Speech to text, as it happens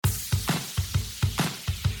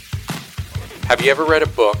Have you ever read a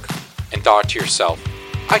book and thought to yourself,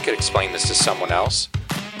 I could explain this to someone else,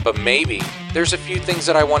 but maybe there's a few things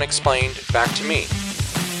that I want explained back to me?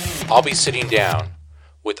 I'll be sitting down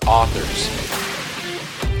with authors,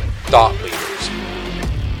 thought leaders,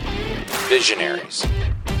 visionaries.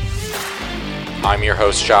 I'm your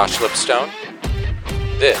host, Josh Lipstone.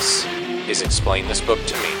 This is Explain This Book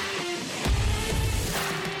to Me.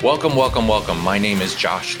 Welcome. My name is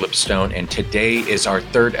Josh Lipstone, and today is our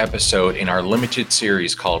third episode in our limited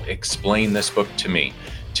series called Explain This Book to Me.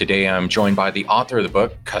 Today, I'm joined by the author of the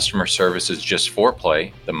book, Customer Service is Just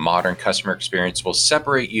Foreplay. The modern customer experience will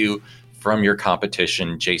separate you from your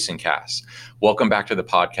competition, Jason Cass. Welcome back to the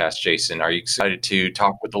podcast, Jason. Are you excited to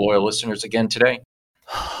talk with the loyal listeners again today?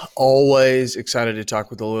 Always excited to talk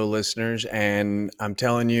with the loyal listeners, and I'm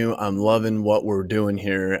telling you, I'm loving what we're doing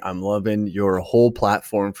here. I'm loving your whole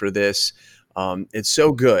platform for this. It's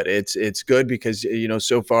so good. It's good because,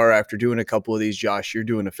 so far after doing a couple of these, Josh, you're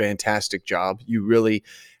doing a fantastic job. You really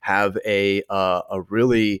have a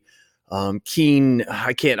really keen,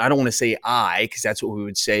 I don't want to say eye, because that's what we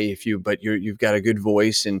would say but you've got a good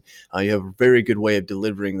voice, and you have a very good way of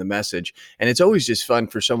delivering the message. And it's always just fun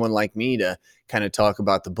for someone like me to kind of talk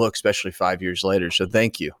about the book, especially 5 years later. So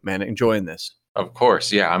thank you, man. Enjoying this. Of course.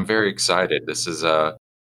 Yeah, I'm very excited. This has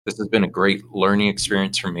been a great learning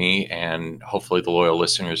experience for me, and hopefully the loyal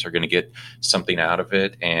listeners are going to get something out of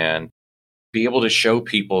it and be able to show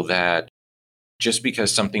people that just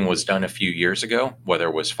because something was done a few years ago, whether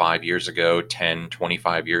it was 5 years ago, 10,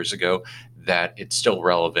 25 years ago, that it's still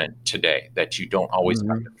relevant today, that you don't always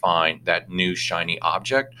have to find that new shiny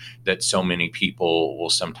object that so many people will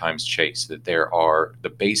sometimes chase, that there are the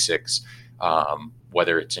basics,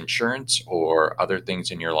 whether it's insurance or other things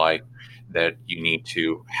in your life that you need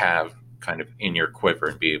to have kind of in your quiver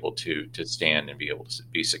and be able to stand and be able to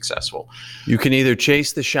be successful. You can either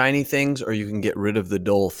chase the shiny things or you can get rid of the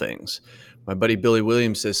dull things. My buddy Billy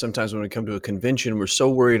Williams says sometimes when we come to a convention, we're so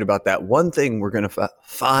worried about that one thing we're going to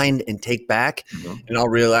find and take back. Mm-hmm. In all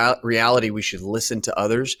reality, we should listen to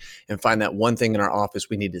others and find that one thing in our office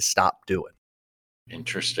we need to stop doing.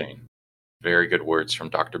 Interesting. Very good words from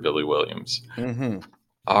Dr. Billy Williams. Mm-hmm.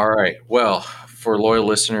 All right. Well, for loyal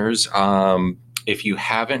listeners, if you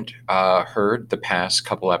haven't heard the past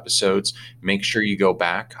couple episodes, make sure you go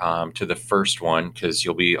back to the first one because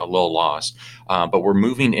you'll be a little lost. But we're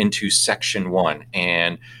moving into section 1.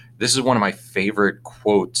 And this is one of my favorite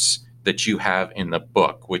quotes that you have in the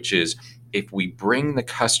book, which is, if we bring the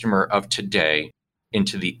customer of today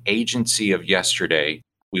into the agency of yesterday,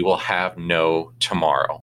 we will have no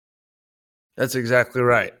tomorrow. That's exactly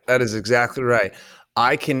right. That is exactly right.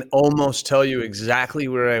 I can almost tell you exactly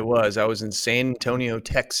where I was. I was in San Antonio,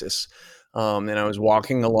 Texas, and I was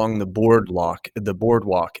walking along the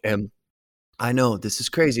boardwalk, and I know this is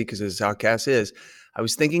crazy because this is how Cass is. I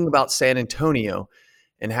was thinking about San Antonio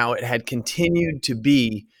and how it had continued to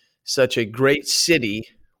be such a great city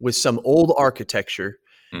with some old architecture.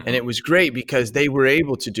 Mm-hmm. And it was great because they were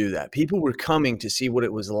able to do that. People were coming to see what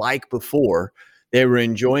it was like before. They were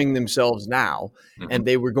enjoying themselves now, Mm-hmm. and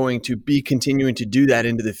they were going to be continuing to do that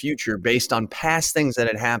into the future based on past things that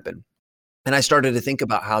had happened. And I started to think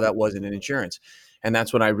about how that was in insurance. And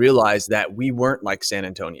that's when I realized that we weren't like San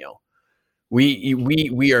Antonio.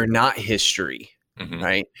 We are not history, Mm-hmm.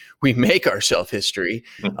 right? We make ourselves history,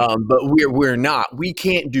 Mm-hmm. but we're not. We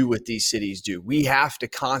can't do what these cities do. We have to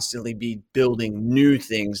constantly be building new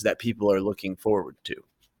things that people are looking forward to.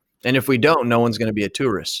 And if we don't, no one's going to be a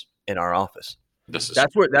tourist in our office.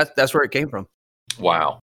 That's where it came from.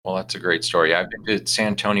 Wow. Well, that's a great story. I've been to San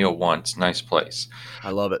Antonio once. Nice place. I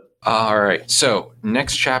love it. All right. So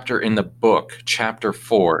next chapter in the book, chapter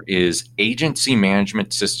 4, is agency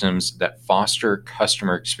management systems that foster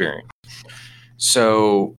customer experience.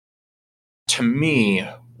 So to me,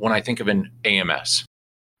 when I think of an AMS,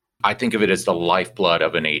 I think of it as the lifeblood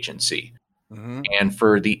of an agency. Mm-hmm. And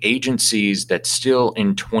for the agencies that still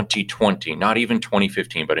in 2020, not even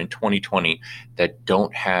 2015, but in 2020, that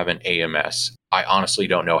don't have an AMS, I honestly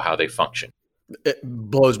don't know how they function. It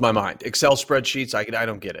blows my mind. Excel spreadsheets, I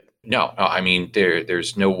don't get it. No, I mean,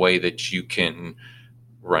 there's no way that you can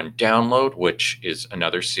run download, which is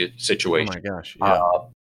another situation. Oh my gosh, yeah.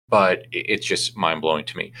 But it's just mind-blowing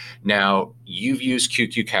to me. Now, you've used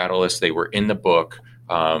QQ Catalyst. They were in the book.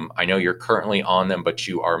 I know you're currently on them, but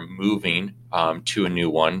you are moving to a new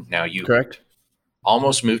one. Now, you Correct.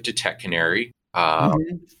 almost moved to Tech Canary.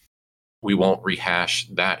 Mm-hmm. We won't rehash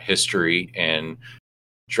that history and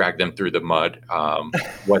drag them through the mud,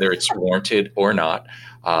 whether it's warranted or not.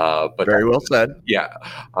 But Very well said. yeah,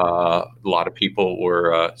 a lot of people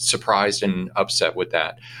were surprised and upset with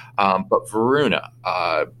that. But Varuna,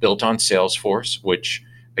 built on Salesforce, which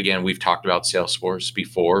again, we've talked about Salesforce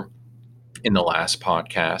before in the last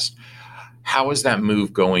podcast. How is that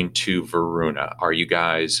move going to Varuna? Are you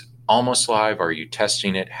guys almost live? Are you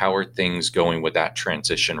testing it? How are things going with that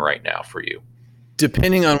transition right now for you?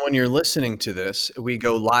 Depending on when you're listening to this, we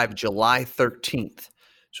go live July 13th.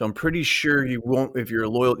 So I'm pretty sure you won't, if you're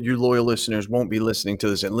loyal, you loyal listeners won't be listening to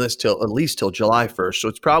this at least till July 1st. So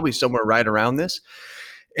it's probably somewhere right around this.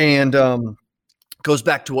 And goes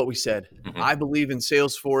back to what we said. Mm-hmm. I believe in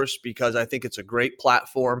Salesforce because I think it's a great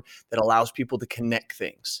platform that allows people to connect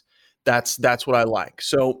things. That's what I like.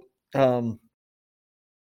 So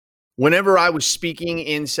whenever I was speaking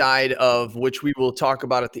inside of, which we will talk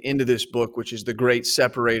about at the end of this book, which is The Great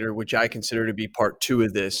Separator, which I consider to be part 2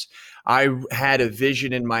 of this, I had a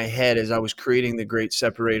vision in my head as I was creating The Great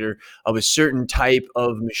Separator of a certain type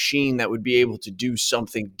of machine that would be able to do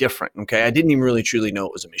something different. Okay. I didn't even really truly know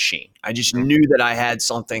it was a machine. I just knew that I had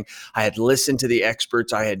something. I had listened to the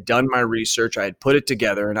experts. I had done my research. I had put it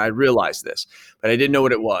together and I realized this, but I didn't know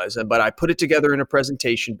what it was. But I put it together in a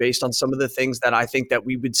presentation based on some of the things that I think that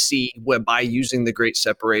we would see by using The Great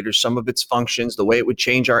Separator, some of its functions, the way it would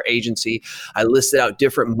change our agency. I listed out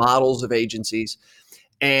different models of agencies.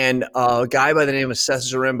 And a guy by the name of Seth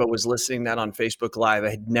Zaremba was listening that on Facebook Live.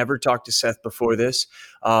 I had never talked to Seth before this,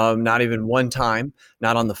 not even one time,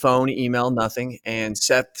 not on the phone, email, nothing. And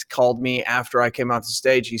Seth called me after I came off the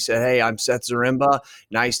stage. He said, "Hey, I'm Seth Zaremba.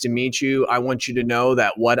 Nice to meet you. I want you to know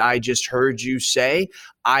that what I just heard you say,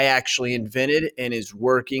 I actually invented and is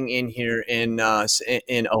working in here in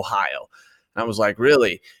Ohio." And I was like,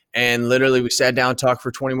 "Really?" And literally we sat down, talked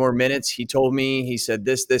for 20 more minutes. He told me, he said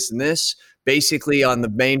this, this, and this, basically on the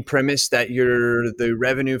main premise that the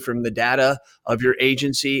revenue from the data of your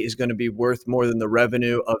agency is going to be worth more than the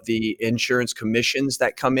revenue of the insurance commissions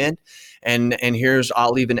that come in. And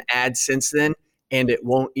I'll even add since then, and it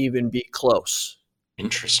won't even be close.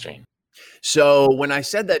 Interesting. So when I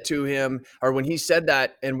said that to him, or when he said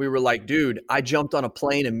that, and we were like, dude, I jumped on a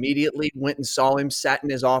plane immediately, went and saw him, sat in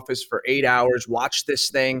his office for 8 hours, watched this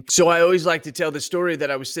thing. So I always like to tell the story that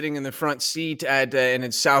I was sitting in the front seat and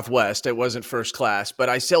it's Southwest. It wasn't first class, but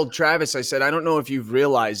I told Travis, I said, I don't know if you've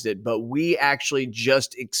realized it, but we actually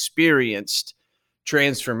just experienced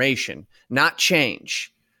transformation, not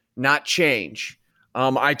change, not change.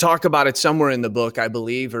 I talk about it somewhere in the book, I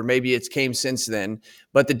believe, or maybe it's came since then.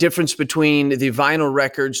 But the difference between the vinyl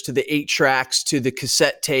records to the 8 tracks to the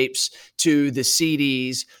cassette tapes to the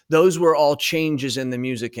CDs, those were all changes in the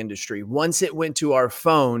music industry. Once it went to our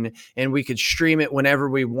phone and we could stream it whenever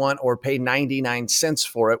we want or pay 99 cents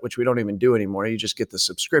for it, which we don't even do anymore. You just get the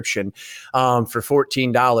subscription for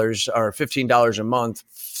 $14 or $15 a month.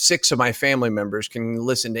 6 of my family members can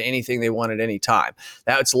listen to anything they want at any time.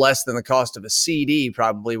 That's less than the cost of a CD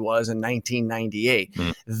probably was in 1998.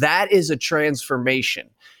 That is a transformation.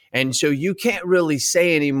 And so you can't really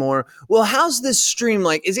say anymore, well, how's this stream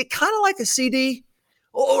like? Is it kind of like a CD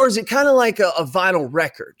or is it kind of like a vinyl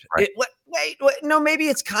record? Right. Wait, no, maybe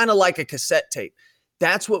it's kind of like a cassette tape.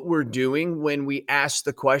 That's what we're doing when we ask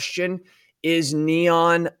the question, is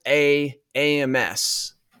Neon a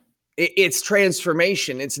AMS? It's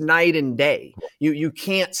transformation. It's night and day. You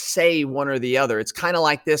can't say one or the other. It's kind of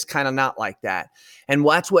like this, kind of not like that. And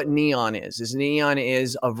that's what Neon is. Neon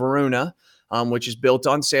is a Varuna, which is built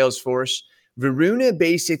on Salesforce. Varuna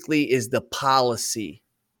basically is the policy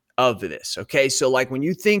of this. Okay. So like when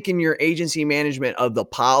you think in your agency management of the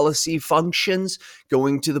policy functions,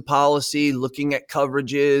 going to the policy, looking at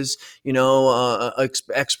coverages,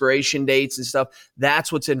 expiration dates and stuff,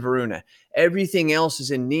 that's what's in Varuna. Everything else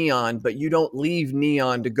is in Neon, but you don't leave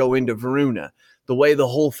Neon to go into Varuna. The way the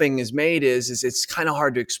whole thing is made is it's kind of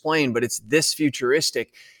hard to explain, but it's this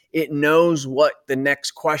futuristic. It knows what the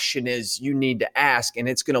next question is you need to ask, and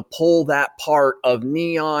it's going to pull that part of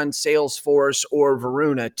Neon, Salesforce, or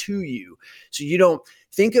Varuna to you. So you don't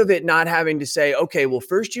think of it not having to say, okay, well,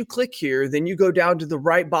 first you click here, then you go down to the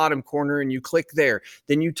right bottom corner and you click there.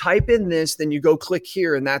 Then you type in this, then you go click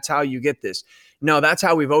here, and that's how you get this. No, that's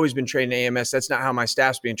how we've always been trained in AMS. That's not how my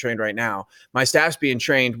staff's being trained right now. My staff's being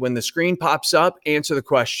trained when the screen pops up, answer the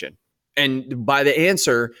question. And by the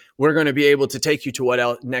answer, we're going to be able to take you to what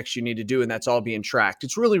else next you need to do. And that's all being tracked.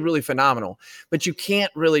 It's really, really phenomenal, but you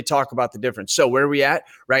can't really talk about the difference. So where are we at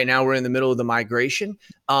right now? We're in the middle of the migration.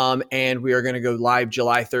 And we are going to go live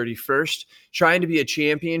July 31st, trying to be a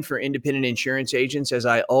champion for independent insurance agents, as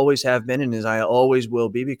I always have been. And as I always will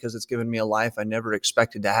be, because it's given me a life I never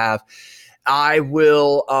expected to have. I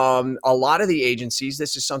will, a lot of the agencies,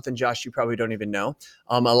 this is something, Josh, you probably don't even know.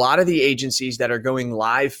 A lot of the agencies that are going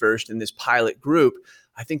live first in this pilot group,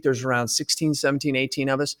 I think there's around 16, 17, 18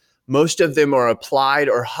 of us. Most of them are Applied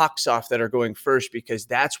or Hucksoft that are going first because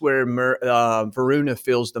that's where Varuna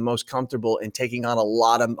feels the most comfortable in taking on a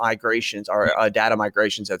lot of migrations or data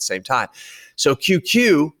migrations at the same time. So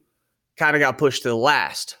QQ kind of got pushed to the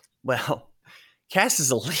last. Well, Cass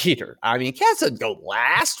is a leader. I mean, Cass doesn't go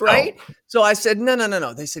last, right? Oh. So I said,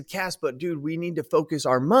 no. They said, Cass, but dude, we need to focus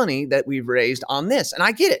our money that we've raised on this. And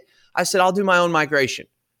I get it. I said, I'll do my own migration.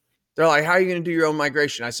 They're like, how are you going to do your own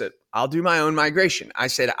migration? I said, I'll do my own migration. I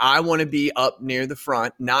said, I want to be up near the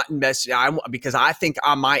front, not invested. Because I think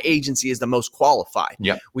my agency is the most qualified.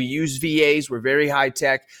 Yep. We use VAs. We're very high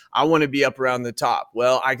tech. I want to be up around the top.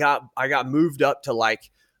 Well, I got moved up to like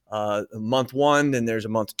month 1, then there's a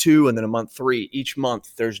month 2, and then a month 3. Each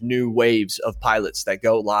month there's new waves of pilots that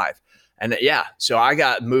go live. And so I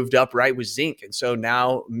got moved up right with Zinc. And so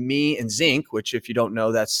now me and Zinc, which if you don't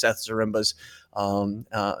know, that's Seth Zarimba's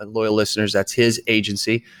loyal listeners, that's his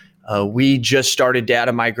agency. We just started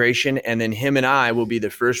data migration, and then him and I will be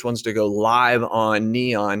the first ones to go live on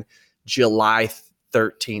Neon July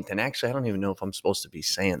 13th. And actually, I don't even know if I'm supposed to be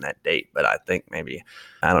saying that date, but I think maybe,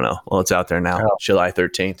 I don't know. Well, it's out there now, July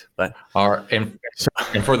 13th. But and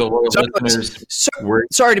for the loyal listeners,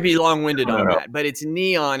 sorry to be long-winded on that, but it's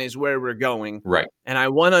Neon is where we're going. Right. And I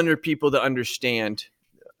want people to understand,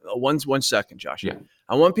 one second, Josh. Yeah.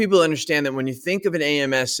 I want people to understand that when you think of an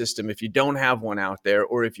AMS system, if you don't have one out there,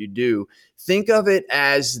 or if you do, think of it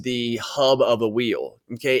as the hub of a wheel.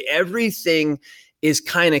 Okay. Everything is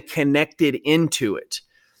kind of connected into it.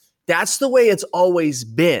 That's the way it's always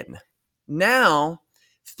been. Now,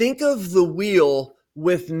 think of the wheel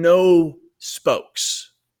with no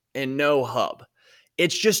spokes and no hub.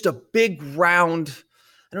 It's just a big round.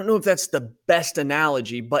 I don't know if that's the best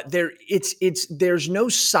analogy, but there's no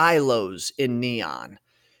silos in Neon.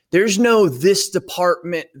 There's no this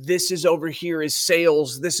department, this is over here is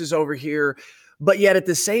sales, this is over here. But yet at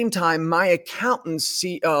the same time, my accountant's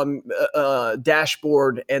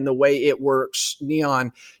dashboard and the way it works,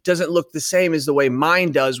 Neon, doesn't look the same as the way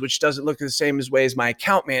mine does, which doesn't look the same as way as my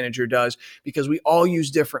account manager does, because we all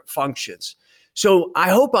use different functions. So I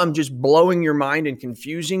hope I'm just blowing your mind and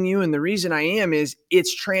confusing you. And the reason I am is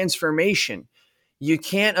it's transformation. You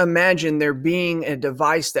can't imagine there being a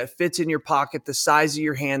device that fits in your pocket the size of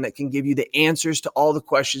your hand that can give you the answers to all the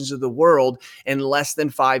questions of the world in less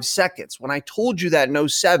than 5 seconds. When I told you that in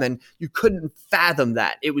 2007, you couldn't fathom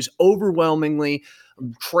that. It was overwhelmingly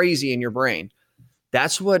crazy in your brain.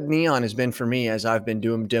 That's what Neon has been for me as I've been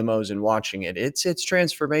doing demos and watching it. It's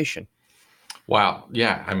transformation. Wow.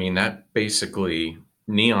 Yeah. I mean,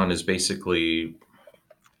 Neon is basically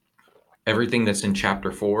everything that's in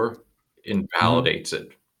chapter 4 invalidates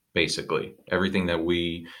it. Basically everything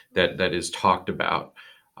that is talked about.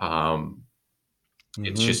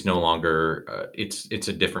 It's just no longer, it's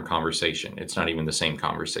a different conversation. It's not even the same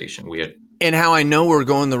conversation. And how I know we're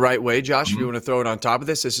going the right way, Josh, if you want to throw it on top of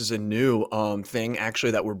this is a new thing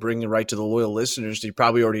actually that we're bringing right to the loyal listeners. You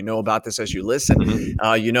probably already know about this as you listen.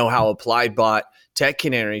 You know how Applied bought Tech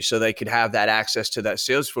Canary so they could have that access to that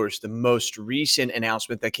Salesforce. The most recent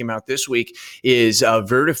announcement that came out this week is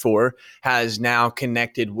Vertafore has now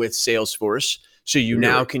connected with Salesforce. So you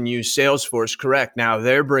now can use Salesforce, correct. Now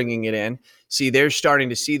they're bringing it in. See, they're starting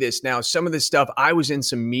to see this. Now, some of this stuff, I was in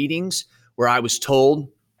some meetings where I was told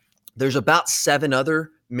there's about 7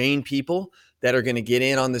 other main people that are going to get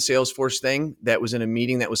in on the Salesforce thing that was in a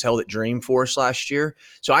meeting that was held at Dreamforce last year.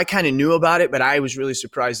 So I kind of knew about it, but I was really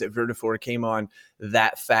surprised that Vertafore came on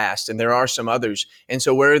that fast. And there are some others. And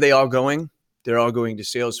so where are they all going? They're all going to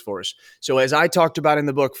Salesforce. So as I talked about in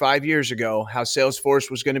the book 5 years ago, how Salesforce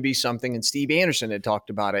was going to be something, and Steve Anderson had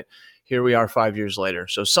talked about it, here we are 5 years later.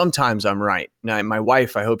 So sometimes I'm right. Now, my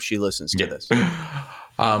wife, I hope she listens to this.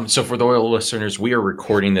 So for the loyal listeners, we are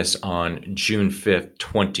recording this on June 5th,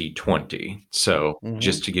 2020. So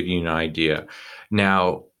just to give you an idea.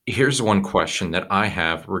 Now, here's one question that I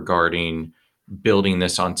have regarding building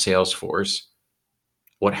this on Salesforce.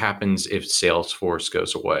 What happens if Salesforce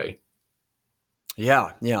goes away?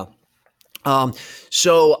 Yeah.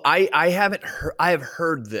 So I haven't heard, I have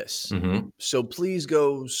heard this. So please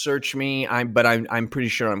go search me. But I'm pretty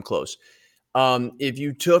sure I'm close. If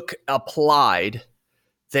you took Applied,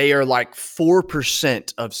 they are like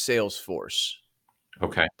 4% of Salesforce.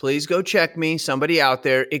 Okay. Please go check me, somebody out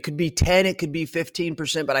there. It could be 10, it could be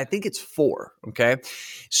 15%, but I think it's 4. Okay.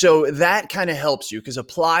 So that kind of helps you because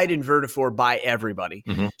Applied and Vertafore buy everybody.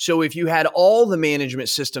 Mm-hmm. So if you had all the management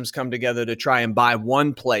systems come together to try and buy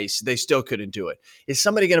one place, they still couldn't do it. Is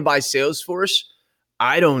somebody going to buy Salesforce?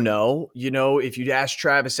 I don't know. If you'd ask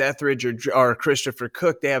Travis Etheridge or Christopher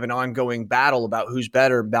Cook, they have an ongoing battle about who's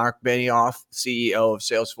better, Mark Benioff, CEO of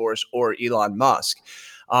Salesforce, or Elon Musk.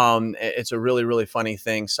 It's a really, really funny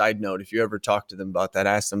thing. Side note, if you ever talk to them about that,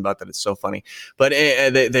 ask them about that. It's so funny. But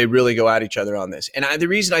they really go at each other on this. And the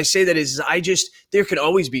reason I say that is there could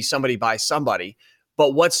always be somebody buy somebody.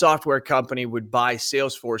 But what software company would buy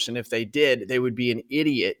Salesforce? And if they did, they would be an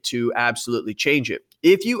idiot to absolutely change it.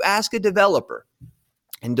 If you ask a developer,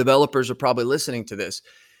 and developers are probably listening to this,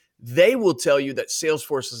 they will tell you that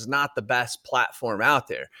Salesforce is not the best platform out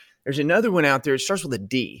there. There's another one out there. It starts with a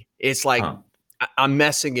D. It's like, I'm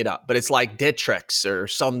messing it up, but it's like Ditrex or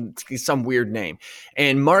some weird name.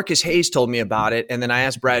 And Marcus Hayes told me about it. And then I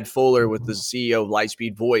asked Brad Fuller with the CEO of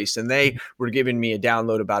Lightspeed Voice, and they were giving me a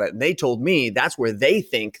download about it. And they told me that's where they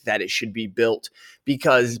think that it should be built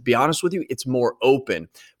because, to be honest with you, it's more open.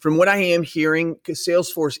 From what I am hearing,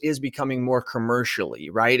 Salesforce is becoming more commercially,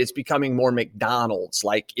 right? It's becoming more McDonald's.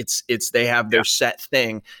 Like they have their set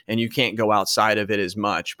thing and you can't go outside of it as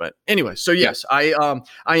much. But anyway, so yes, I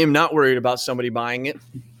am not worried about somebody buying it.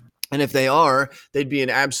 And if they are, they'd be an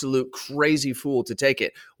absolute crazy fool to take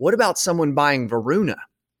it. What about someone buying Veruna,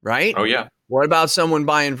 right? Oh, yeah. What about someone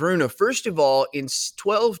buying Veruna? First of all, in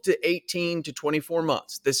 12 to 18 to 24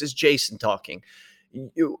 months, this is Jason talking,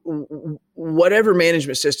 whatever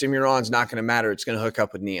management system you're on is not going to matter. It's going to hook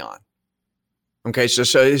up with Neon. Okay, so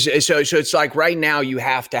it's like right now you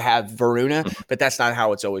have to have Veruna, but that's not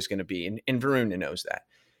how it's always going to be. And Veruna knows that.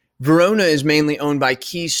 Veruna is mainly owned by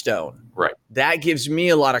Keystone. Right. That gives me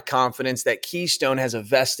a lot of confidence that Keystone has a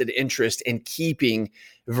vested interest in keeping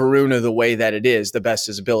Veruna the way that it is, the best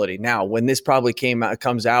visibility. Now, when this probably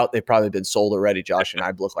comes out, they've probably been sold already, Josh, and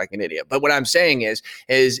I look like an idiot. But what I'm saying is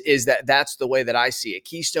that that's the way that I see it.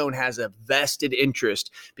 Keystone has a vested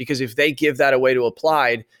interest because if they give that away to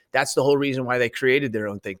Applied, that's the whole reason why they created their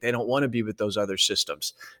own thing. They don't want to be with those other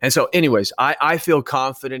systems. And so anyways, I feel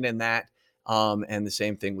confident in that. And the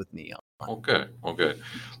same thing with Neon. Well, good.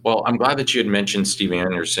 Well, I'm glad that you had mentioned Steve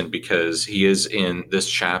Anderson because he is in this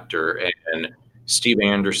chapter, and Steve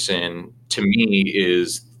Anderson, to me,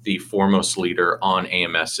 is the foremost leader on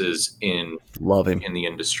AMSs in the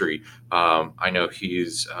industry. I know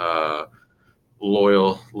he's a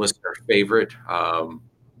loyal listener favorite,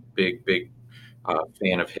 big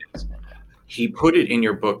fan of his. He put it in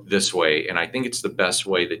your book this way, and I think it's the best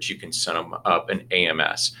way that you can sum up an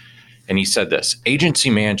AMS. And he said this: agency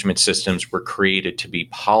management systems were created to be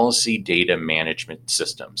policy data management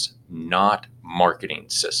systems, not marketing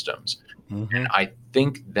systems. Mm-hmm. And I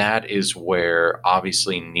think that is where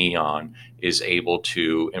obviously Neon is able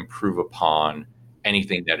to improve upon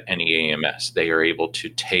anything that any AMS. They are able to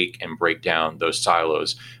take and break down those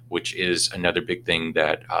silos, which is another big thing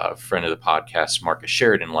that a friend of the podcast, Marcus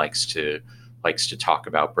Sheridan, likes to talk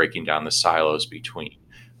about, breaking down the silos between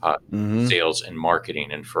sales and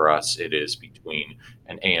marketing. And for us, it is between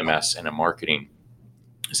an AMS and a marketing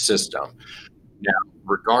system. Now,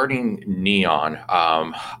 regarding Neon,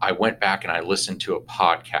 I went back and I listened to a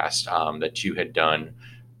podcast that you had done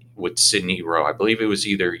with Sydney Rowe. I believe it was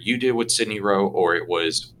either you did with Sydney Rowe or it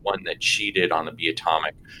was one that she did on the Be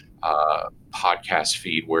Atomic podcast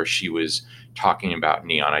feed where she was talking about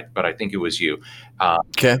Neon. But I think it was you.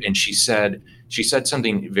 Okay. And she said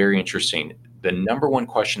something very interesting. The number one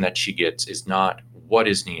question that she gets is not what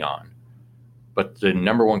is Neon, but the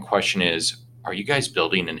number one question is, are you guys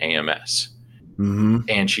building an AMS? Mm-hmm.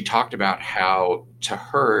 And she talked about how to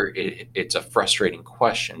her, it's a frustrating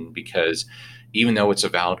question because even though it's a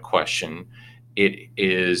valid question, it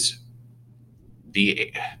is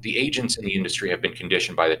the agents in the industry have been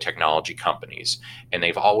conditioned by the technology companies, and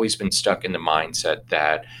they've always been stuck in the mindset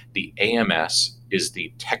that the AMS is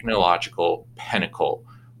the technological pinnacle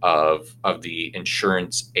of the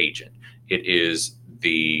insurance agent. It is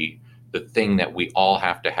the thing that we all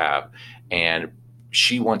have to have. And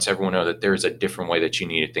she wants everyone to know that there's a different way that you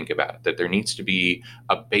need to think about it, that there needs to be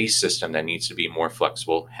a base system that needs to be more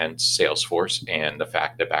flexible, hence Salesforce, and the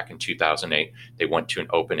fact that back in 2008, they went to an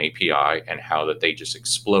open API and how that they just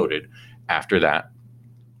exploded after that.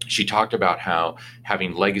 She talked about how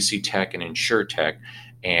having legacy tech and insure tech,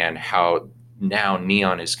 and how now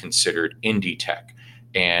Neon is considered indie tech.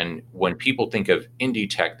 And when people think of indie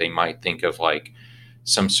tech, they might think of like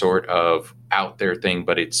some sort of out there thing,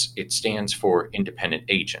 but it stands for independent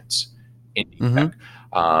agents, indie tech.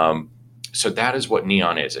 So that is what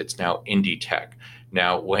Neon is. It's now Indie Tech.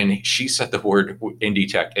 Now, when she said the word Indie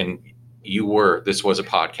Tech, and this was a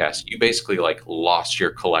podcast, you basically like lost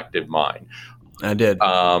your collective mind. I did.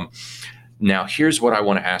 Now, here's what I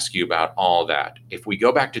want to ask you about all that. If we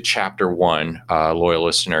go back to chapter 1, loyal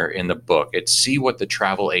listener, in the book, it's See What the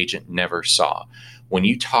Travel Agent Never Saw. When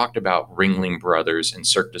you talked about Ringling Brothers and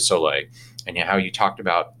Cirque du Soleil, and how you talked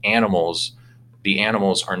about animals, the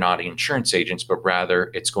animals are not insurance agents, but rather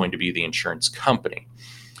it's going to be the insurance company.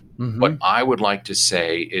 What I would like to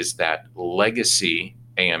say is that legacy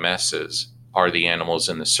AMSs are the animals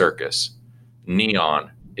in the circus.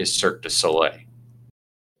 Neon is Cirque du Soleil.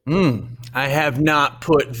 I have not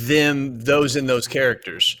put those in those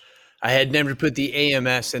characters. I had never put the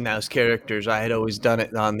AMS in those characters. I had always done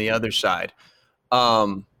it on the other side.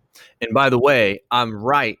 And by the way, I'm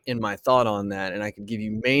right in my thought on that, and I can give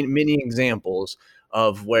you many examples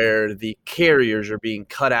of where the carriers are being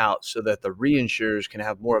cut out so that the reinsurers can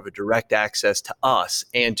have more of a direct access to us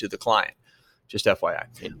and to the client. Just FYI.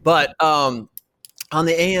 But on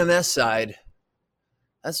the AMS side,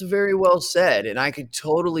 that's very well said, and I could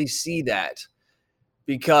totally see that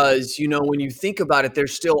because, when you think about it, there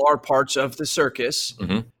still are parts of the circus,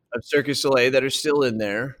 of Cirque du Soleil, that are still in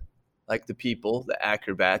there. Like the people, the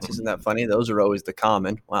acrobats. Isn't that funny? Those are always the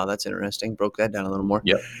common. Wow, that's interesting. Broke that down a little more.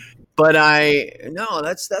 Yep. But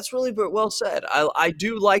that's really well said. I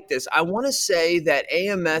do like this. I want to say that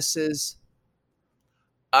AMSs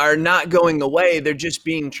are not going away. They're just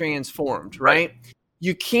being transformed, right?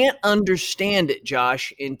 You can't understand it,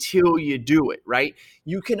 Josh, until you do it, right?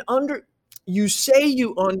 You say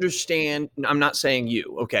you understand. I'm not saying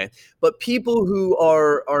you, okay, but people who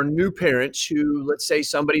are new parents who, let's say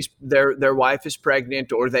their wife is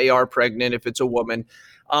pregnant or they are pregnant if it's a woman,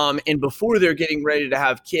 and before they're getting ready to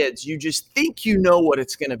have kids, you just think you know what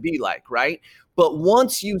it's going to be like, right? But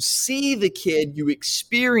once you see the kid, you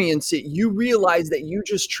experience it, you realize that you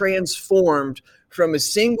just transformed from a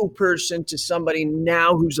single person to somebody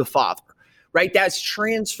now who's a father. Right? That's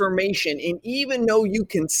transformation. And even though you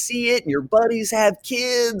can see it and your buddies have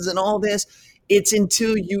kids and all this, it's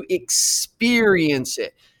until you experience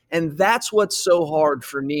it. And that's what's so hard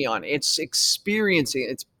for Neon. It's experiencing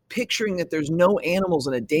it. It's picturing that there's no animals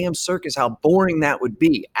in a damn circus, how boring that would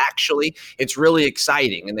be. Actually, it's really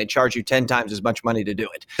exciting, and they charge you 10 times as much money to do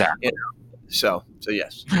it. Exactly. So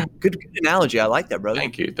yes. Good analogy. I like that, brother.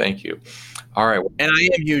 Thank you. All right. And I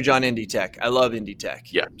am huge on Indie Tech. I love Indie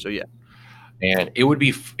Tech. Yeah. So yeah. And it would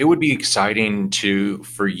be exciting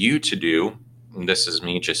for you to do, and this is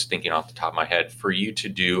me just thinking off the top of my head, for you to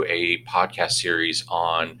do a podcast series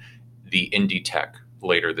on the Indie Tech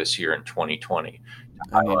later this year in 2020.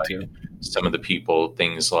 I need to. Some of the people,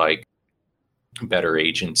 things like Better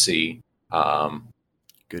Agency.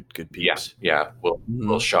 Good peeps. Yeah.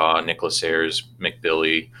 Will Shaw, Nicholas Ayers,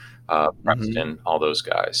 McBilly, Preston, all those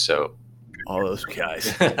guys. So. All those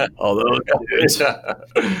guys. I love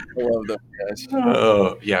those guys.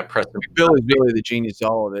 Oh, yeah. Preston. Billy's really the genius of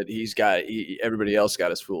all of it. Everybody else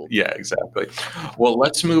got us fooled. Yeah, exactly. Well,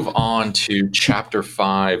 let's move on to chapter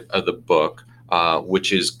 5 of the book,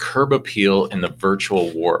 which is Curb Appeal in the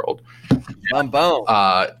Virtual World.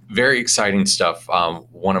 Very exciting stuff.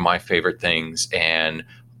 One of my favorite things. And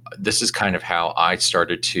this is kind of how I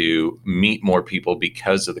started to meet more people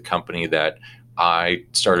because of the company that I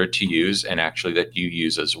started to use, and actually that you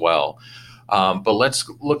use as well. But let's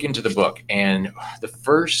look into the book. And the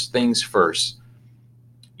first things first,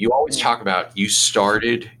 you always talk about you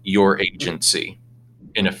started your agency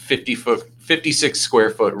in a 56 square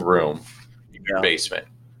foot room in your basement.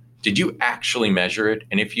 Did you actually measure it?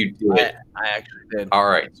 And if you did, I actually did. All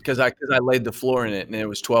right, because I laid the floor in it, and it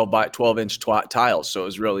was 12 by 12 inch tiles, so it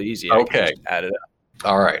was really easy. Okay, I just add it up.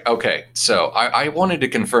 All right. Okay. So I wanted to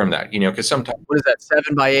confirm that, because sometimes. What is that,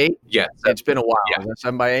 7 by 8? Yeah. It's been a while. Yeah. Is that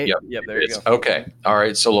 7 by 8? Yep. There you go. Okay. All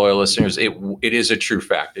right. So loyal listeners, it is a true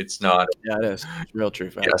fact. It's not. Yeah, it is. It's a real true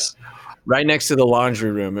fact. Yes. Right next to the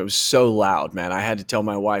laundry room. It was so loud, man. I had to tell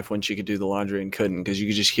my wife when she could do the laundry and couldn't, because you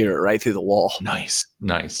could just hear it right through the wall. Nice.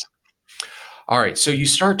 All right. So you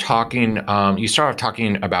start talking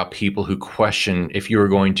about people who question if you were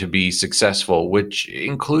going to be successful, which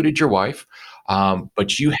included your wife.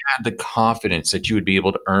 But you had the confidence that you would be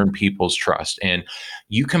able to earn people's trust. And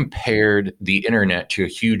you compared the internet to a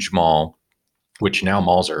huge mall, which now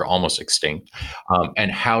malls are almost extinct, and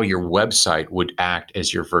how your website would act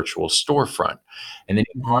as your virtual storefront. And then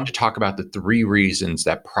you want to talk about the 3 reasons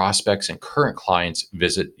that prospects and current clients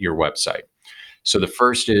visit your website. So the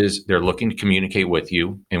first is they're looking to communicate with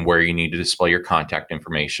you and where you need to display your contact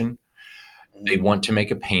information. They want to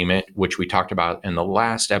make a payment, which we talked about in the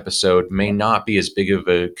last episode, may not be as big of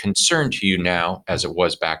a concern to you now as it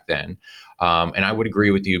was back then. And I would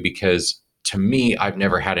agree with you because to me, I've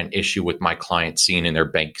never had an issue with my client seeing in their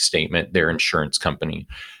bank statement their insurance company,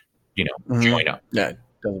 join up. Yeah,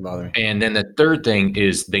 doesn't bother me. And then the third thing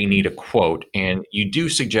is they need a quote. And you do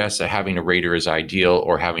suggest that having a rater is ideal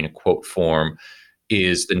or having a quote form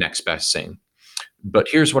is the next best thing. But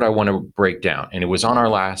here's what I want to break down. And it was on our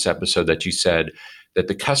last episode that you said that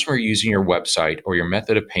the customer using your website or your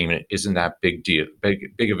method of payment isn't that big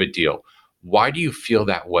of a deal. Why do you feel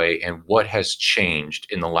that way? And what has changed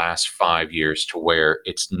in the last 5 years to where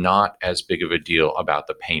it's not as big of a deal about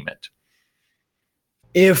the payment?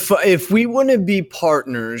 If we want to be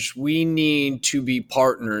partners, we need to be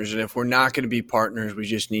partners. And if we're not going to be partners, we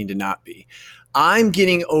just need to not be. I'm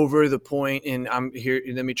getting over the point, and I'm here.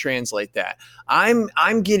 Let me translate that.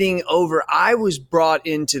 I'm getting over. I was brought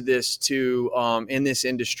into this in this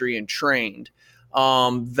industry and trained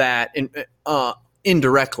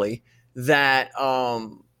indirectly that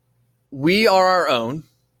we are our own.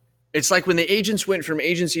 It's like when the agents went from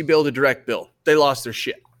agency bill to direct bill, they lost their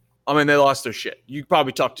shit. They lost their shit. You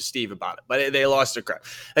probably talked to Steve about it, but they lost their crap.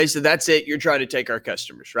 They said, that's it. You're trying to take our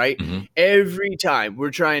customers, right? Mm-hmm. Every time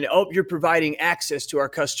we're trying to, you're providing access to our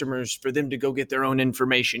customers for them to go get their own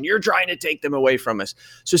information. You're trying to take them away from us.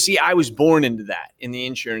 So see, I was born into that in the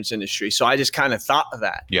insurance industry. So I just kind of thought of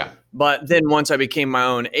that. Yeah. But then once I became my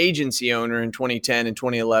own agency owner in 2010 and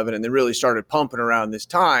 2011, and then really started pumping around this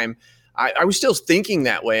time, I was still thinking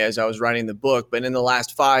that way as I was writing the book, but in the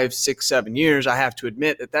last 5, 6, 7 years, I have to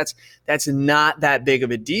admit that that's not that big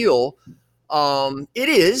of a deal. It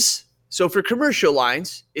is. So for commercial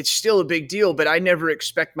lines, it's still a big deal, but I never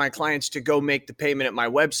expect my clients to go make the payment at my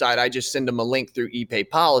website. I just send them a link through ePay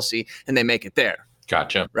Policy and they make it there.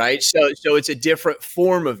 Gotcha. Right. So it's a different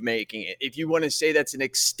form of making it. If you want to say that's an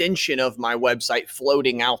extension of my website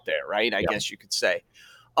floating out there, right? I guess you could say.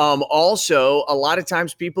 Also, a lot of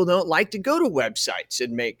times people don't like to go to websites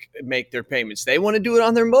and make their payments. They want to do it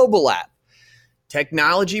on their mobile app.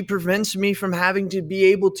 Technology prevents me from having to be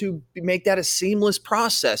able to make that a seamless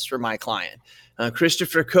process for my client.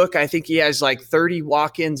 Christopher Cook, I think he has like 30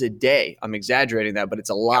 walk-ins a day. I'm exaggerating that, but it's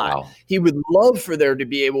a lot. Wow. He would love for there to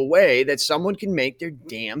be a way that someone can make their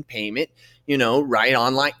damn payment, right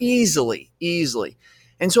online easily.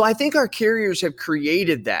 And so I think our carriers have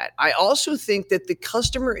created that. I also think that the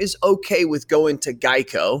customer is okay with going to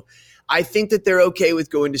Geico. I think that they're okay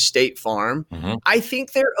with going to State Farm. Mm-hmm. I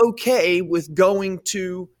think they're okay with going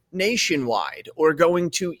to Nationwide or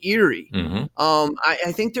going to Erie. Mm-hmm.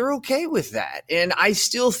 I think they're okay with that. And I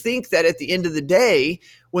still think that at the end of the day,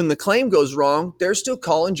 when the claim goes wrong, they're still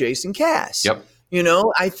calling Jason Cass. Yep.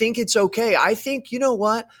 I think it's okay. I think, you know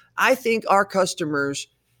what? I think our customers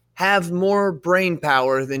have more brain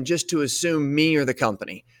power than just to assume me or the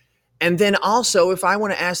company. And then also, if I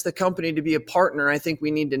want to ask the company to be a partner, I think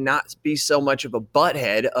we need to not be so much of a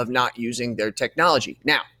butthead of not using their technology.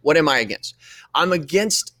 Now, what am I against? I'm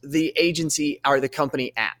against the agency or the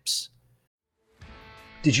company apps.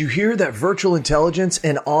 Did you hear that virtual intelligence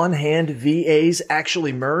and on-hand VAs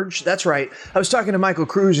actually merge? That's right. I was talking to Michael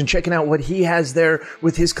Cruz and checking out what he has there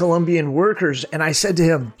with his Colombian workers. And I said to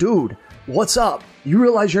him, dude, what's up? You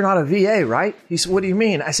realize you're not a VA, right? He said, what do you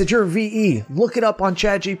mean? I said, you're a VE. Look it up on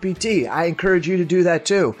ChatGPT. I encourage you to do that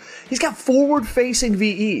too. He's got forward-facing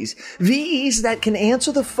VEs. VEs that can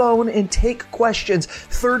answer the phone and take questions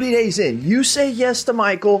 30 days in. You say yes to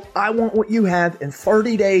Michael, I want what you have. In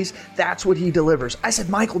 30 days, that's what he delivers. I said,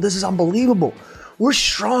 Michael, this is unbelievable. We're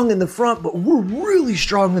strong in the front, but we're really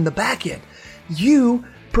strong in the back end. You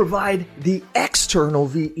provide the external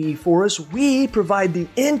VE for us. We provide the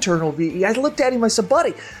internal VE. I looked at him, I said,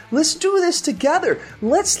 buddy, let's do this together.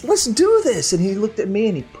 Let's do this. And he looked at me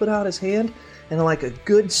and he put out his hand, and like a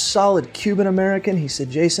good solid Cuban American, he said,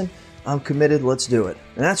 Jason, I'm committed. Let's do it.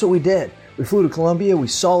 And that's what we did. We flew to Colombia, we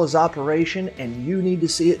saw his operation, and you need to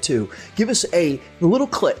see it too. Give us a little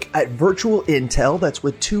click at Virtual Intel, that's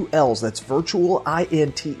with 2 L's, that's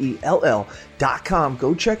virtualintell.com.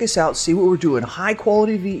 Go check us out, see what we're doing. High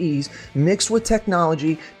quality VEs mixed with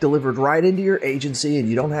technology, delivered right into your agency, and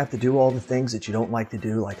you don't have to do all the things that you don't like to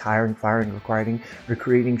do, like hiring, firing,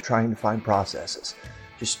 recruiting, trying to find processes.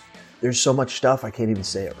 Just, there's so much stuff, I can't even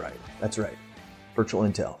say it right. That's right. Virtual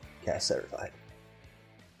Intel, CAS certified.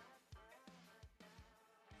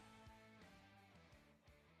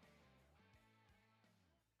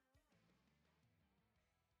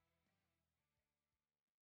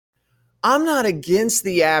 I'm not against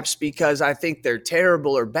the apps because I think they're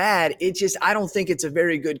terrible or bad. It's just I don't think it's a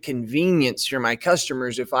very good convenience for my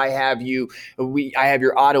customers if I have I have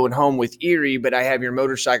your auto and home with Erie, but I have your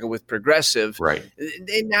motorcycle with Progressive. Right.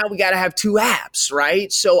 And now we got to have two apps,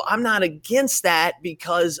 right? So I'm not against that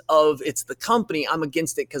because of it's the company. I'm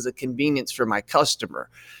against it because of convenience for my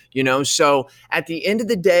customer. So at the end of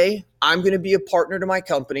the day, I'm going to be a partner to my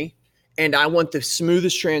company and I want the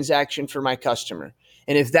smoothest transaction for my customer.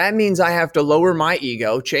 And if that means I have to lower my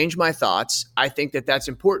ego, change my thoughts, I think that that's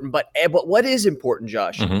important. But what is important,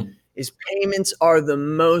 Josh, is payments are the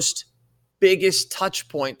most biggest touch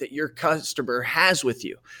point that your customer has with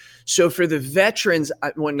you. So for the veterans,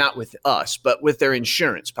 well, not with us, but with their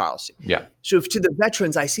insurance policy. Yeah. So to the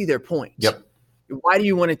veterans, I see their points. Yep. Why do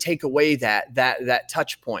you want to take away that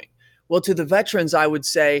touch point? Well, to the veterans, I would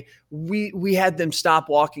say we had them stop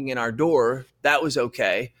walking in our door. That was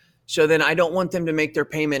okay. So then I don't want them to make their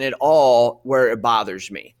payment at all where it bothers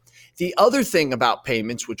me. The other thing about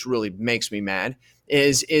payments, which really makes me mad,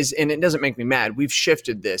 is and it doesn't make me mad. We've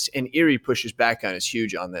shifted this, and Erie pushes back on us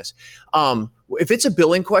huge on this. If it's a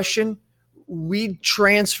billing question, we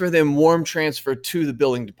transfer them warm transfer to the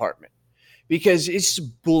billing department. Because it's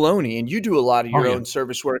baloney, and you do a lot of your own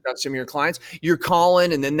service work on some of your clients. You're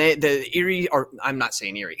calling, and then the Erie, or I'm not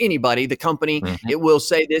saying Erie, anybody, the company, it will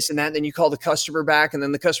say this and that. And then you call the customer back, and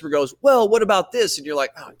then the customer goes, well, what about this? And you're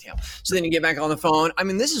like, oh, damn. So then you get back on the phone. I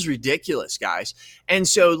mean, this is ridiculous, guys. And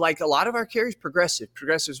so like a lot of our carriers,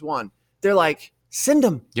 Progressive's one, they're like, send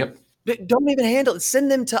them. Yep. Don't even handle it. Send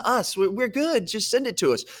them to us. We're good. Just send it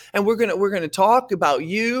to us. And we're gonna talk about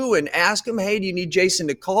you and ask them, hey, do you need Jason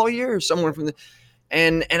to call you or someone from the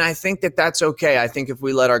and I think that that's okay. I think if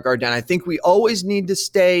we let our guard down, I think we always need to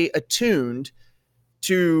stay attuned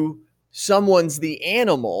to someone's the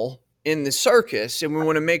animal in the circus, and we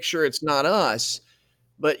want to make sure it's not us.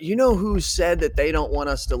 But you know who said that they don't want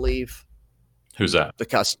us to leave? Who's that? The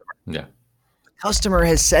customer. Yeah. The customer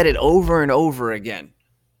has said it over and over again.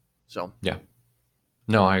 So yeah,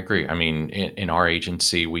 no, I agree. I mean, in our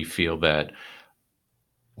agency, we feel that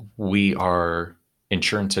we are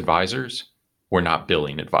insurance advisors. We're not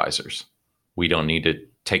billing advisors. We don't need to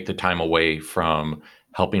take the time away from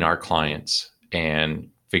helping our clients and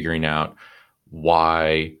figuring out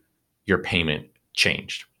why your payment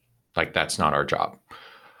changed. Like that's not our job.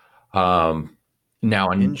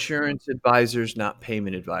 Now, insurance advisors, not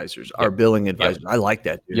payment advisors, are billing advisors. I like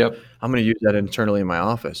that, dude. Yep. I'm going to use that internally in my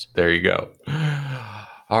office. There you go.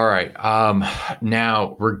 All right.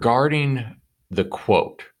 Now, regarding the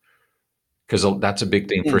quote, because that's a big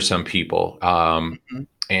thing for some people, and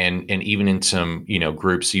even in some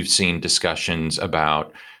groups, you've seen discussions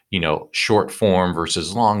about short form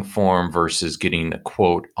versus long form versus getting a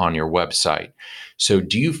quote on your website. So,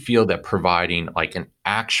 do you feel that providing like an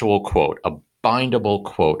actual quote, a bindable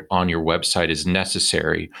quote on your website is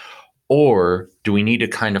necessary, or do we need to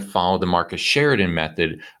kind of follow the Marcus Sheridan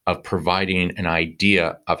method of providing an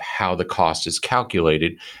idea of how the cost is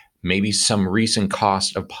calculated, maybe some recent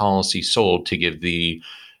cost of policy sold to give the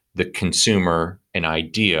consumer an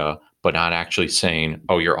idea, but not actually saying,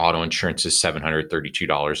 oh, your auto insurance is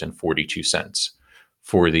 $732.42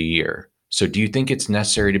 for the year. So do you think it's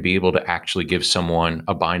necessary to be able to actually give someone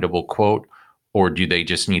a bindable quote, or do they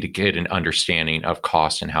just need to get an understanding of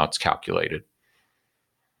cost and how it's calculated?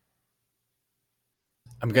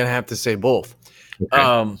 I'm going to have to say both.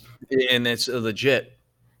 Okay. And it's legit.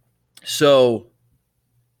 So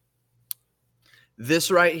this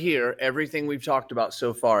right here, everything we've talked about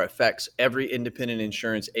so far affects every independent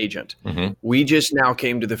insurance agent. We just now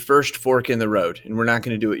came to the first fork in the road, and we're not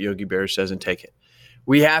going to do what Yogi Berra says and take it.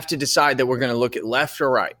 We have to decide that we're going to look at left or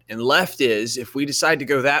right. And left is, if we decide to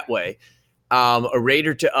go that way, a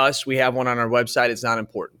rater to us, we have one on our website. It's not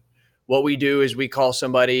important. What we do is we call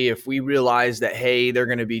somebody if we realize that, hey, they're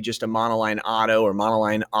going to be just a monoline auto or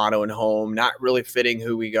monoline auto and home, not really fitting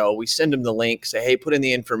who we go. We send them the link, say, hey, put in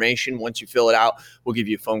the information. Once you fill it out, we'll give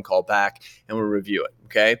you a phone call back and we'll review it.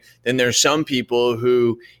 Okay. Then there's some people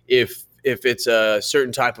who, if it's a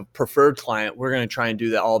certain type of preferred client, we're going to try and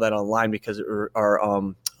do all that online because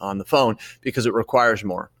on the phone because it requires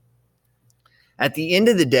more. At the end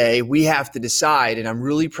of the day, we have to decide, and I'm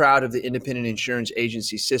really proud of the independent insurance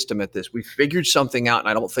agency system at this. We figured something out, and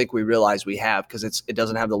I don't think we realize we have because it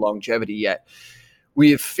doesn't have the longevity yet. We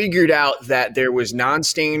have figured out that there was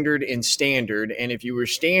non-standard and standard, and if you were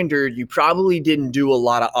standard, you probably didn't do a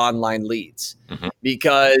lot of online leads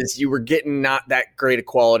because you were getting not that great a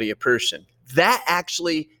quality of person. That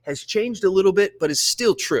actually has changed a little bit, but is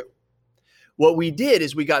still true. What we did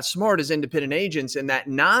is we got smart as independent agents, and that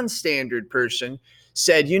non-standard person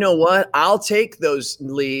said, you know what, I'll take those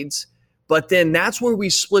leads, But then that's where we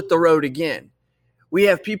split the road again. We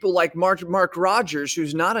have people like Mark Rogers,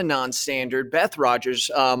 who's not a non-standard, Beth Rogers,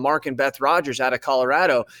 Mark and Beth Rogers out of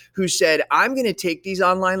Colorado, who said, I'm going to take these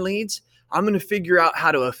online leads. I'm going to figure out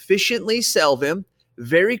how to efficiently sell them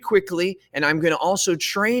very quickly. And I'm going to also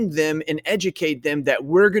train them and educate them that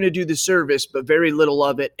we're going to do the service, but very little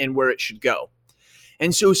of it and where it should go.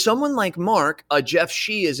 And so someone like Mark, Jeff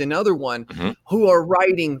Shee is another one, who are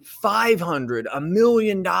writing $500, $1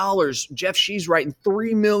 million. Jeff Shee's writing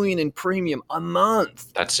 $3 million in premium a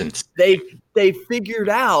month. That's insane. They figured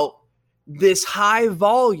out this high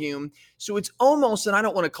volume. So it's almost, and I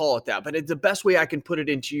don't want to call it that, but it's the best way I can put it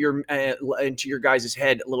into your guys'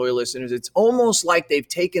 head, loyal listeners. It's almost like they've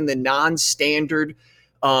taken the non-standard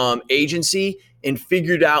agency and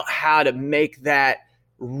figured out how to make that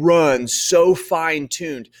run so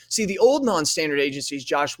fine-tuned. See, the old non-standard agencies,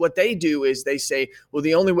 Josh, what they do is they say, well,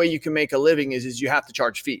 the only way you can make a living is you have to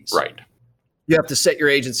charge fees. Right. You have to set your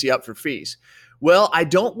agency up for fees. Well, I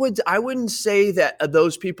wouldn't say that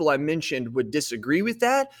those people I mentioned would disagree with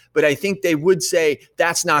that, but I think they would say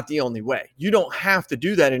that's not the only way. You don't have to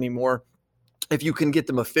do that anymore if you can get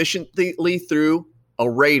them efficiently through a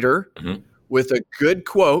rater with a good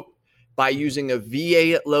quote by using a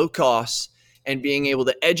VA at low costs and being able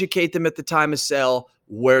to educate them at the time of sale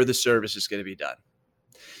where the service is going to be done.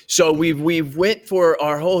 So we've went for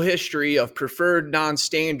our whole history of preferred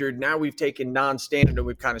non-standard. Now we've taken non-standard and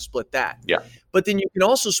we've kind of split that. Yeah. But then you can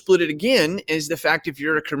also split it again is the fact if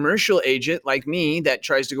you're a commercial agent like me that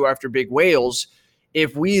tries to go after big whales,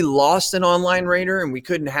 if we lost an online rater and we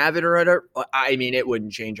couldn't have it, it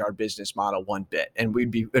wouldn't change our business model one bit, and we'd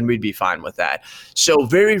be fine with that. So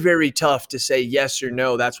very, very tough to say yes or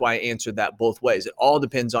no. That's why I answered that both ways. It all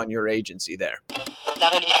depends on your agency there.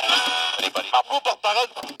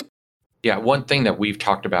 Yeah, one thing that we've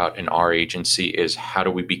talked about in our agency is how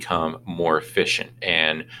do we become more efficient?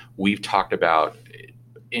 And we've talked about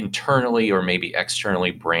internally or maybe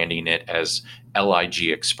externally branding it as LIG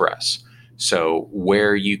Express. So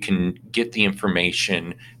where you can get the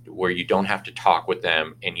information where you don't have to talk with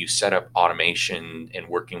them and you set up automation and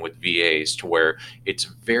working with VAs to where it's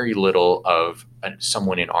very little of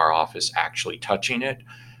someone in our office actually touching it.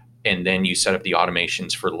 And then you set up the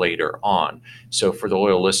automations for later on. So for the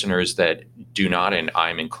loyal listeners that do not, and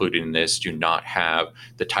I'm included in this, do not have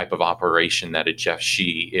the type of operation that a Jeff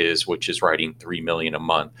Shee is, which is writing $3 million a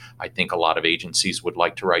month. I think a lot of agencies would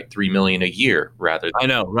like to write $3 million a year rather than I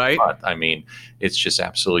know, right? I mean, it's just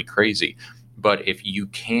absolutely crazy. But if you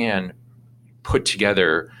can put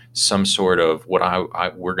together some sort of what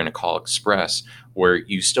we're going to call Express, where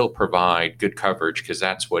you still provide good coverage, because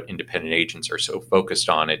that's what independent agents are so focused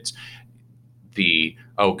on. It's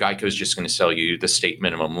Geico's just going to sell you the state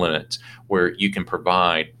minimum limits, where you can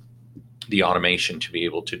provide the automation to be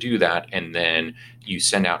able to do that, and then you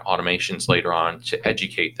send out automations later on to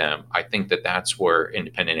educate them. I think that that's where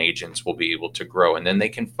independent agents will be able to grow, and then they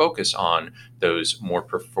can focus on those more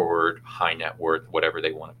preferred high net worth, whatever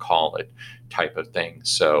they want to call it, type of thing.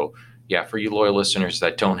 So yeah, for you loyal listeners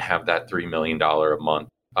that don't have that $3 million a month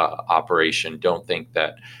operation, don't think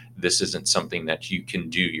that this isn't something that you can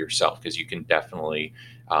do yourself, because you can definitely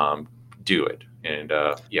do it. And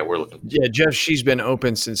we're looking. Yeah, Jeff Shee's been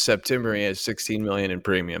open since September. He has $16 million in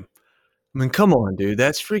premium. I mean, come on, dude.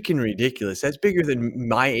 That's freaking ridiculous. That's bigger than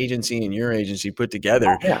my agency and your agency put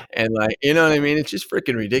together. Yeah. And you know what I mean? It's just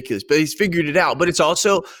freaking ridiculous. But he's figured it out. But it's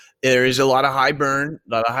also, there is a lot of high burn,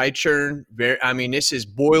 a lot of high churn. This is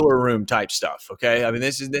boiler room type stuff. Okay. I mean,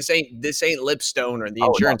 this ain't Lipstone or the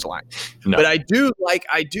insurance line. No. But I do like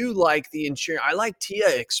the insurance. I like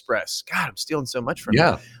TIA Express. God, I'm stealing so much from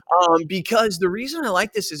you. Because the reason I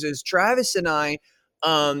like this is Travis and I,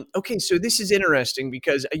 okay, so this is interesting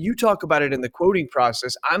because you talk about it in the quoting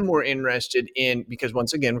process. I'm more interested in, because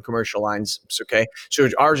once again, we're commercial lines. Okay. So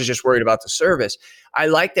ours is just worried about the service. I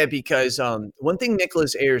like that because one thing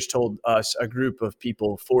Nicholas Ayers told us, a group of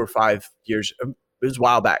people 4 or 5 years, it was a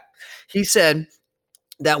while back. He said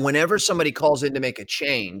that whenever somebody calls in to make a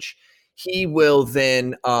change, he will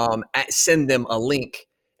then send them a link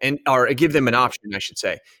or give them an option, I should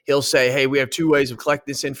say. He'll say, hey, we have 2 ways of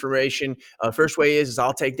collecting this information. First way is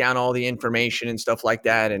I'll take down all the information and stuff like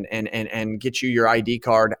that and get you your ID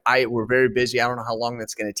card. We're very busy. I don't know how long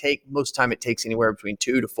that's going to take. Most of the time it takes anywhere between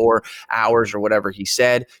 2 to 4 hours or whatever he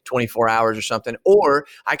said, 24 hours or something. Or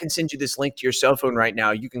I can send you this link to your cell phone right now.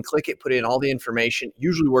 You can click it, put in all the information.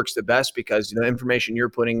 Usually works the best because the information you're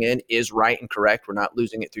putting in is right and correct. We're not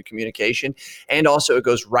losing it through communication. And also it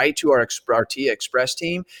goes right to our TIA Express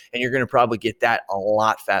team. And you're going to probably get that a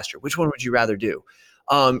lot faster. Which one would you rather do?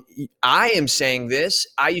 I am saying this.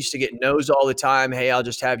 I used to get no's all the time. Hey, I'll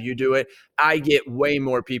just have you do it. I get way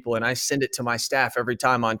more people, and I send it to my staff every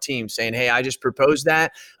time on Teams saying, hey, I just proposed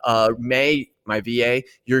that. My VA,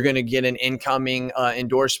 you're going to get an incoming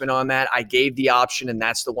endorsement on that. I gave the option, and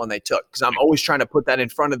that's the one they took, because I'm always trying to put that in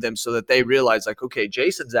front of them so that they realize, like, okay,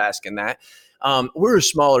 Jason's asking that. We're a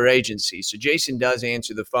smaller agency, so Jason does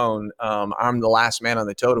answer the phone. I'm the last man on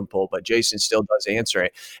the totem pole, but Jason still does answer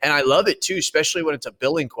it. And I love it too, especially when it's a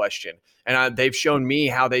billing question. And they've shown me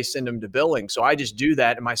how they send them to billing. So I just do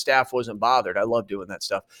that, and my staff wasn't bothered. I love doing that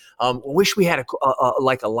stuff. Wish we had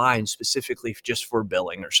a line specifically just for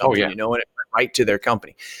billing or something, and it went right to their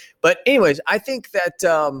company. But anyways, I think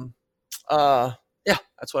that yeah,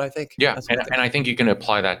 that's what I think. Yeah, and I think you can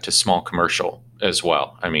apply that to small commercial as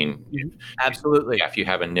well. I mean, absolutely. If you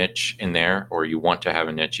have a niche in there, or you want to have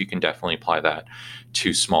a niche, you can definitely apply that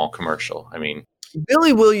to small commercial. I mean,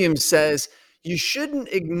 Billy Williams says you shouldn't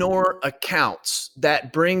ignore accounts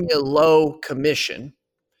that bring you low commission.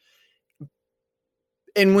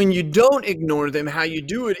 And when you don't ignore them, how you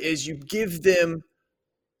do it is you give them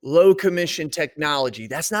low commission technology.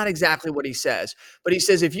 That's not exactly what he says, but he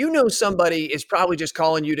says, if you know somebody is probably just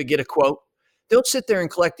calling you to get a quote, don't sit there and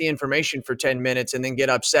collect the information for 10 minutes and then get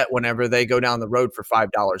upset whenever they go down the road for $5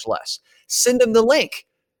 less. Send them the link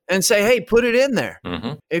and say, hey, put it in there.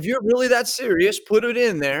 mm-hmm. If you're really that serious, put it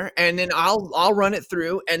in there, and then I'll run it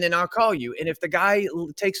through, and then I'll call you. And if the guy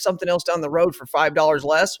takes something else down the road for $5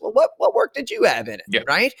 less, well, what work did you have in it? Yep.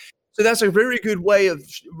 Right? So that's a very good way of,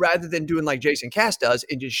 rather than doing like Jason Cass does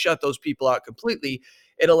and just shut those people out completely,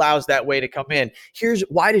 it allows that way to come in. Here's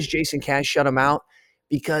why does Jason Cass shut them out?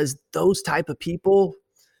 Because those type of people,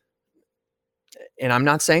 and I'm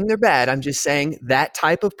not saying they're bad, I'm just saying that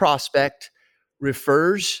type of prospect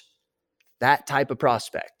refers that type of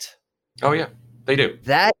prospect. Oh yeah, they do.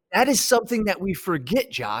 That is something that we forget,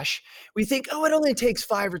 Josh. We think, oh, it only takes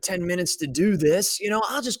 5 or 10 minutes to do this.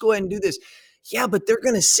 I'll just go ahead and do this. Yeah, but they're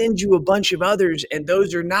going to send you a bunch of others, and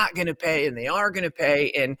those are not going to pay, and they are going to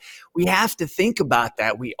pay. And we have to think about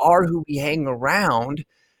that. We are who we hang around.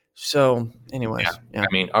 So anyways, yeah. I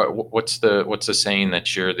mean, what's the saying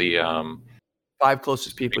that you're the 5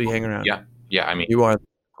 closest people you hang around? Yeah. I mean, you are the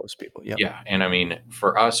close people. Yep. Yeah. And I mean,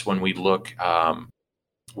 for us, when we look,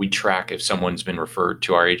 we track if someone's been referred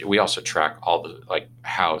to our agent. We also track all the, like,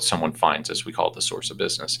 how someone finds us. We call it the source of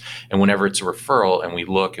business. And whenever it's a referral and we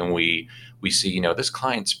look and we see, this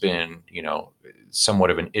client's been,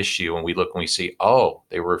 somewhat of an issue, and we look and we see, oh,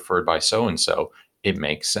 they were referred by so-and-so, it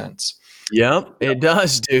makes sense. Yep, it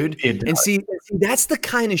does, dude. It does. And see, that's the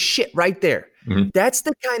kind of shit right there. Mm-hmm. That's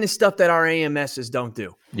the kind of stuff that our AMSs don't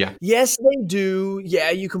do. Yeah. Yes, they do.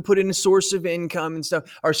 Yeah, you can put in a source of income and stuff,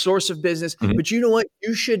 or source of business. Mm-hmm. But you know what?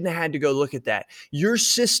 You shouldn't have had to go look at that. Your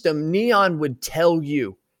system, Neon, would tell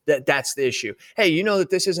you that that's the issue. Hey, you know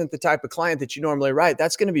that this isn't the type of client that you normally write.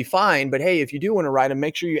 That's going to be fine. But hey, if you do want to write them,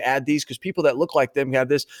 make sure you add these, because people that look like them have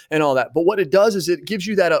this and all that. But what it does is it gives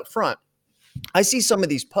you that up front. I see some of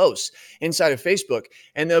these posts inside of Facebook,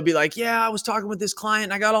 and they'll be like, yeah, I was talking with this client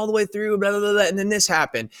and I got all the way through, blah, blah, blah, and then this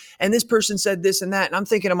happened. And this person said this and that. And I'm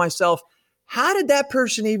thinking to myself, how did that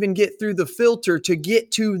person even get through the filter to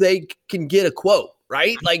get to they can get a quote,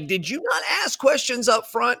 right? Like, did you not ask questions up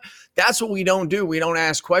front? That's what we don't do. We don't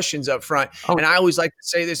ask questions up front. Oh. And I always like to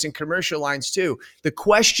say this in commercial lines too. The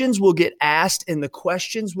questions will get asked and the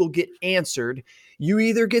questions will get answered. You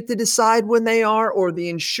either get to decide when they are, or the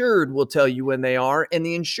insured will tell you when they are. And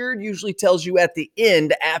the insured usually tells you at the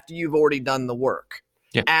end after you've already done the work.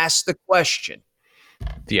 Yeah. Ask the question.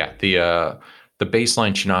 Yeah. The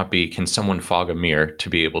baseline should not be, can someone fog a mirror to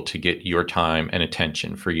be able to get your time and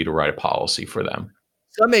attention for you to write a policy for them?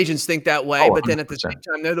 Some agents think that way, but then at the same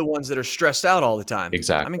time, they're the ones that are stressed out all the time.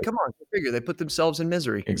 Exactly. I mean, come on, figure they put themselves in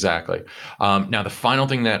misery. Exactly. Now, the final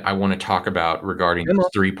thing that I want to talk about regarding these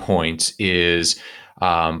 3 points is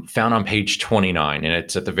found on page 29, and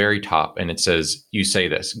it's at the very top, and it says, you say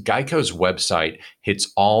this, Geico's website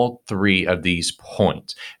hits all 3 of these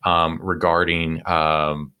points regarding,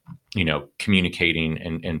 communicating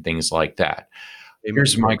and things like that.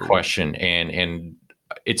 Here's my question, and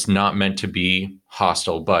it's not meant to be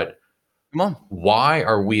hostile, but come on, why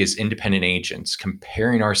are we as independent agents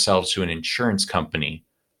comparing ourselves to an insurance company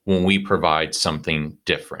when we provide something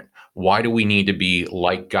different? Why do we need to be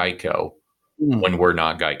like Geico when we're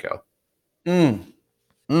not Geico? No,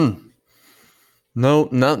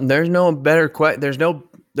 there's no better question. There's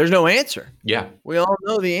no answer. Yeah. We all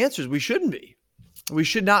know the answers. We shouldn't be. We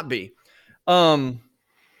should not be.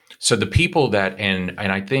 So the people that, and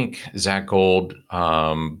I think Zach Gold,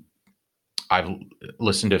 I've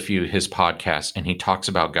listened to a few of his podcasts, and he talks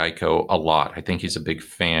about Geico a lot. I think he's a big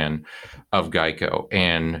fan of Geico,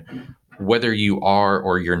 and whether you are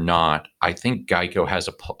or you're not, I think Geico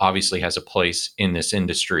obviously has a place in this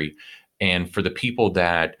industry. And for the people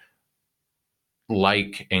that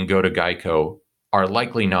like and go to Geico are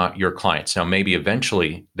likely not your clients. Now, maybe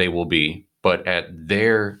eventually they will be, but at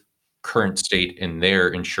their current state in their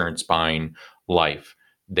insurance buying life,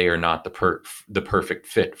 they are not the perfect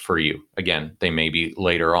fit for you. Again, they may be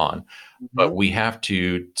later on, but we have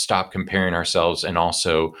to stop comparing ourselves, and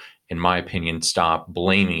also, in my opinion, stop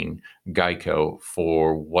blaming Geico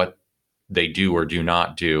for what they do or do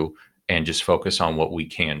not do, and just focus on what we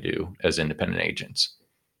can do as independent agents.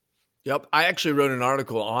 Yep. I actually wrote an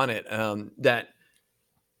article on it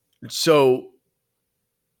so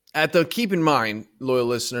keep in mind, loyal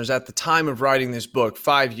listeners, at the time of writing this book,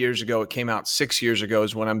 5 years ago, it came out 6 years ago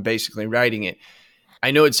is when I'm basically writing it.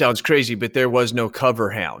 I know it sounds crazy, but there was no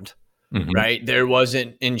CoverHound, right? There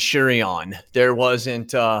wasn't Insurion. There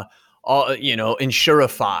wasn't,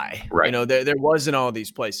 Insurify, right? There wasn't all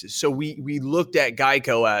these places. So we looked at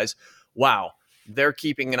Geico as, wow, they're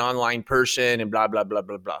keeping an online person and blah, blah, blah,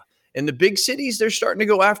 blah, blah. In the big cities, they're starting to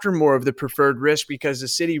go after more of the preferred risk because the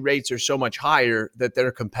city rates are so much higher that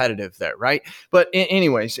they're competitive there, right? But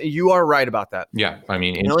anyways, you are right about that. Yeah, I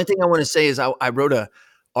mean, the only thing I want to say is I wrote a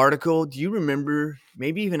article. Do you remember?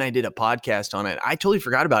 Maybe even I did a podcast on it. I totally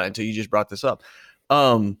forgot about it until you just brought this up.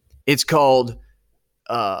 It's called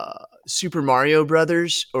Super Mario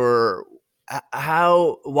Brothers, or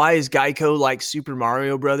why is Geico like Super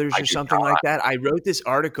Mario Brothers or something like that? I wrote this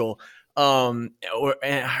article or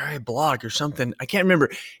a blog or something. I can't remember.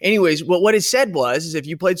 Anyways, what it said is if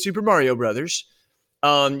you played Super Mario Brothers,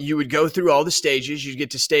 you would go through all the stages. You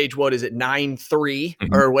get to stage, 9-3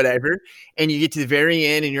 or whatever. And you get to the very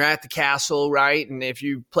end and you're at the castle, right? And if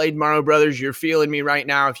you played Mario Brothers, you're feeling me right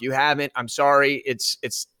now. If you haven't, I'm sorry.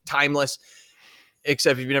 It's timeless,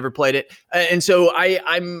 except if you've never played it. And so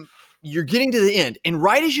you're getting to the end. And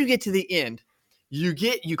right as you get to the end,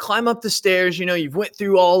 you climb up the stairs, you've went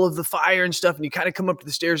through all of the fire and stuff, and you kind of come up to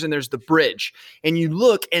the stairs and there's the bridge, and you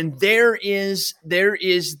look and there is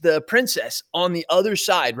the princess on the other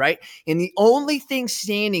side, right? And the only thing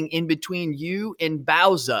standing in between you and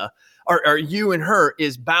Bowser, or you and her,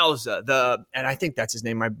 is Bowser, and I think that's his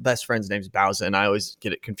name. My best friend's name is Bowser, and I always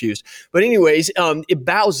get it confused. But anyways,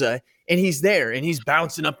 Bowser, and he's there and he's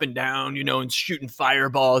bouncing up and down, and shooting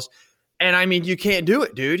fireballs. And I mean, you can't do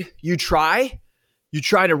it, dude. You try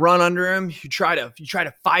to run under him. You try to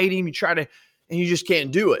fight him. And you just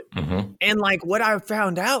can't do it. And like what I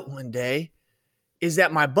found out one day is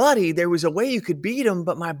that my buddy, there was a way you could beat him,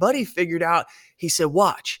 but my buddy figured out, he said,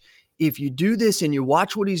 watch, if you do this and you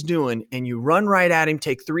watch what he's doing and you run right at him,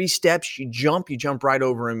 take 3 steps, you jump right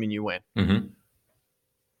over him and you win.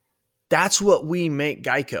 That's what we make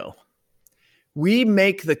Geico. We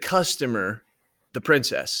make the customer the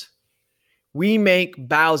princess. We make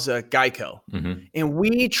Bowser Geico, and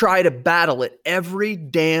we try to battle it every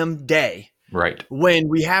damn day. Right. When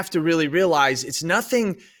we have to really realize it's not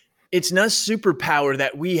superpower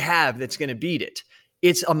that we have that's going to beat it.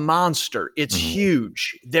 It's a monster. It's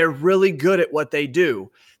huge. They're really good at what they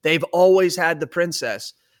do. They've always had the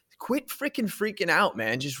princess. Quit freaking out,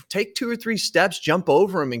 man. Just take 2 or 3 steps, jump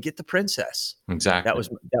over them, and get the princess. Exactly. That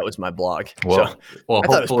was my blog. Well, I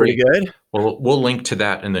thought it was pretty good. We'll link to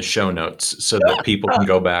that in the show notes so that people can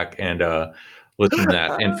go back and listen to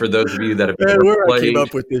that. And for those of you that have never played, I came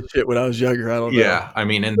up with this shit when I was younger. I don't know. Yeah, I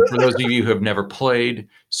mean, and for those of you who have never played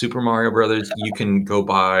Super Mario Brothers, you can go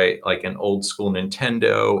buy like an old school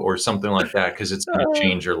Nintendo or something like that, because it's going to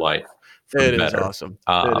change your life. It is awesome.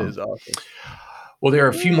 It is awesome. Well, there are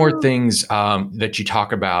a few more things that you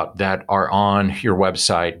talk about that are on your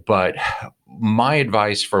website, but my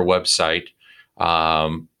advice for a website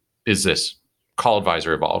is this: call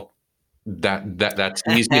Advisor Evolve. That's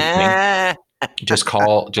the easiest thing. Just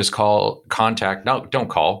contact. No, don't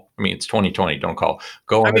call. I mean, it's 2020. Don't call.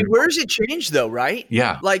 Go. I mean, where's it changed though, right?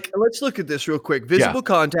 Yeah. Like, let's look at this real quick. Visible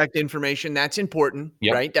contact information. That's important,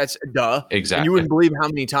 right? That's duh. Exactly. And you wouldn't believe how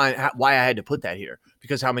many times, why I had to put that here,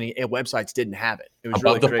 because how many websites didn't have it. It was above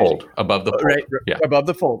really the crazy. fold. Above the fold. Right. Yeah. Above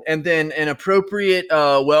the fold. And then an appropriate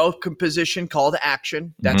welcome position, call to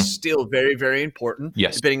action. That's still very, very important.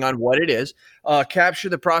 Yes. Depending on what it is. Capture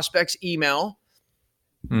the prospect's email.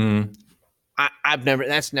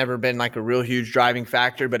 That's never been like a real huge driving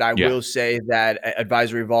factor, but I will say that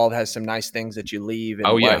Advisor Evolve has some nice things that you leave. And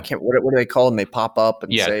what do they call them? They pop up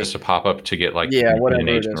and say, just a pop up to get like whatever an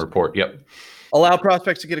agent report. Yep. Allow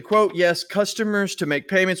prospects to get a quote. Yes. Customers to make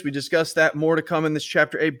payments. We discussed that. More to come in this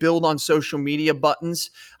chapter 8. Build on social media buttons.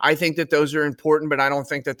 I think that those are important, but I don't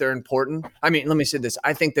think that they're important. I mean, let me say this.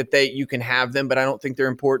 I think that you can have them, but I don't think they're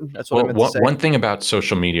important. That's what I meant to say. One thing about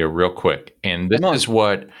social media real quick, and this is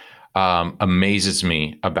what amazes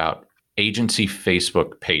me about agency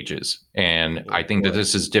Facebook pages. And I think that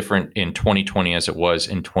this is different in 2020 as it was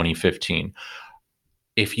in 2015.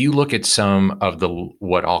 If you look at some of the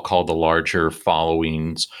what I'll call the larger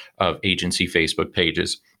followings of agency Facebook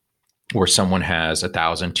pages, where someone has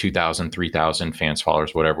 1,000, 2,000, 3,000 fans,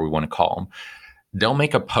 followers, whatever we want to call them, they'll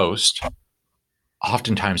make a post.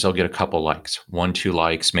 Oftentimes they'll get a couple likes, 1, 2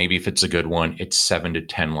 likes. Maybe if it's a good one, it's 7 to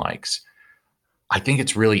 10 likes. I think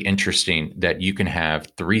it's really interesting that you can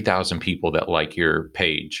have 3,000 people that like your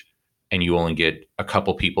page and you only get a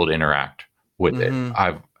couple people to interact with it.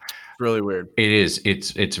 Really weird. It is.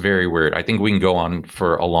 It's very weird. I think we can go on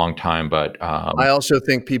for a long time, but I also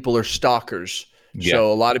think people are stalkers. Yeah.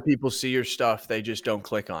 So a lot of people see your stuff, they just don't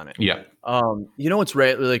click on it. Yeah. You know what's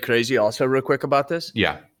really crazy? Also, real quick about this.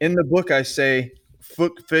 Yeah. In the book, I say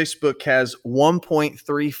Facebook has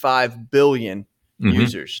 1.35 billion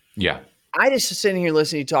users. Yeah. I just sitting here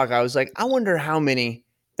listening to you talk. I was like, I wonder how many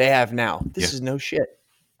they have now. This is no shit.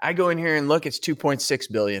 I go in here and look, it's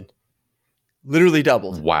 2.6 billion. Literally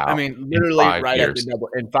doubled. Wow. I mean, literally right at the double.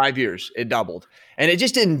 In 5 years, it doubled. And it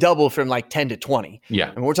just didn't double from like 10 to 20.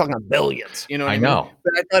 Yeah. And we're talking about billions. You know what I mean? know.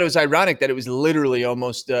 But I thought it was ironic that it was literally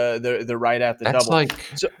almost the right at the That's double. Like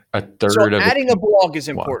a third of adding a blog is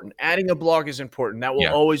important. Wow. Adding a blog is important. That will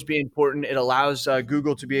always be important. It allows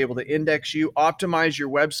Google to be able to index you, optimize your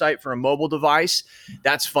website for a mobile device.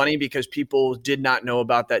 That's funny because people did not know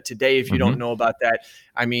about that today. If you don't know about that,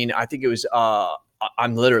 I mean, I think it was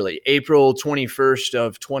I'm literally April 21st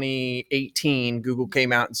of 2018, Google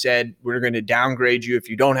came out and said, we're going to downgrade you if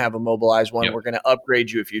you don't have a mobilized one. Yep. We're going to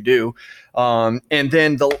upgrade you if you do. And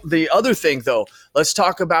then the other thing, though, let's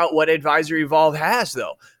talk about what Advisory Evolve has,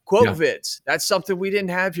 though. Quote vids. That's something we didn't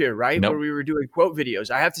have here, right? Nope. Where we were doing quote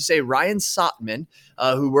videos. I have to say, Ryan Sotman,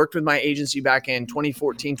 who worked with my agency back in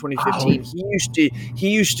 2014, 2015, he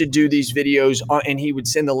used to do these videos and he would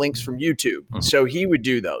send the links from YouTube. So he would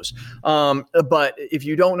do those. But if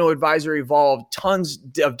you don't know Advisory Evolve, tons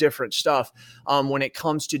of different stuff when it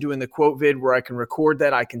comes to doing the quote vid where I can record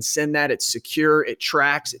that, I can send that. It's secure. It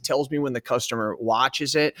tracks. It tells me when the customer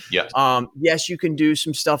watches it. Yes. Yes, you can do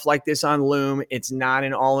some stuff like this on Loom. It's not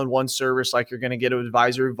an all-in-one service like you're going to get with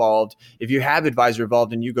Advisory Evolved. If you have Advisory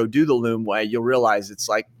Evolved and you go do the Loom way, you'll realize it's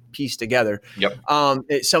like pieced together. Yep.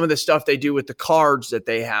 Some of the stuff they do with the cards that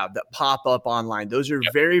they have that pop up online, those are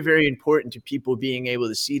very, very important to people being able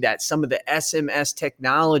to see that. Some of the SMS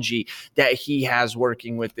technology that he has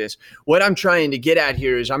working with this. What I'm trying to get at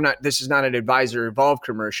here is this is not an Advisory Evolve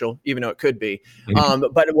commercial, even though it could be.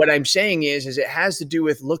 But what I'm saying is it has to do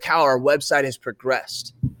with look how our website has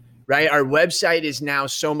progressed. Right. Our website is now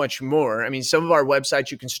so much more. I mean, some of our websites,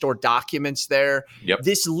 you can store documents there. Yep.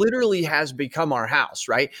 This literally has become our house,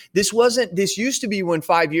 right? This used to be when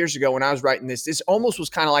 5 years ago when I was writing this almost was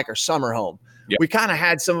kind of like our summer home. Yep. We kind of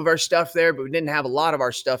had some of our stuff there, but we didn't have a lot of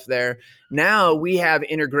our stuff there. Now we have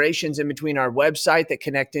integrations in between our website that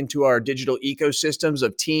connect into our digital ecosystems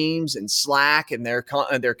of Teams and Slack, and they're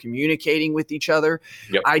communicating with each other.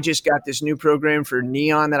 Yep. I just got this new program for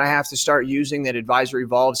Neon that I have to start using that Advisory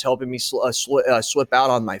Evolve is helping me slip out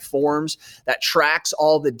on my forms that tracks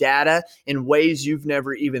all the data in ways you've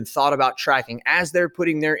never even thought about tracking. As they're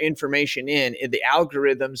putting their information in, the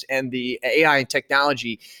algorithms and the AI and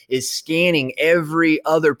technology is scanning every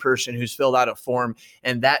other person who's filled out a form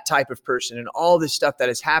and that type of person and all this stuff that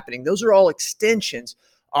is happening. Those are all extensions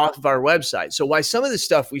off of our website. So why some of the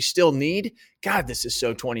stuff we still need, God, this is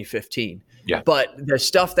so 2015. Yeah. But the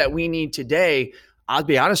stuff that we need today, I'll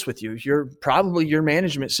be honest with you, your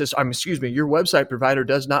management system, your website provider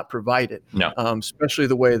does not provide it. No. Especially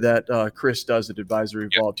the way that Chris does at Advisory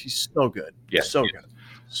Evolved. Yep. He's so good. Yeah. So good.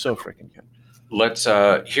 So freaking good. Let's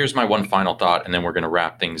here's my one final thought, and then we're going to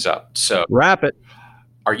wrap things up. So wrap it.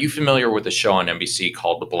 Are you familiar with a show on NBC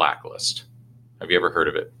called The Blacklist? Have you ever heard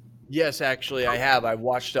of it? Yes, actually, I have. I've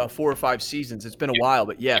watched 4 or 5 seasons. It's been a while,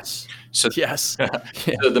 but yes. Yes.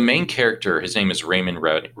 So the main character, his name is Raymond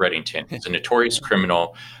Reddington. He's a notorious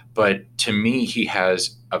criminal, but to me, he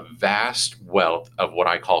has a vast wealth of what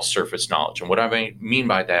I call surface knowledge. And what I mean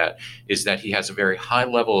by that is that he has a very high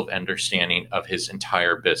level of understanding of his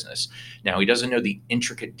entire business. Now, he doesn't know the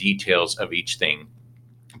intricate details of each thing,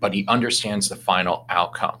 but he understands the final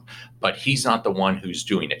outcome. But he's not the one who's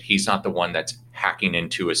doing it. He's not the one that's hacking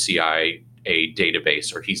into a CIA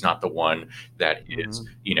database, or he's not the one that is,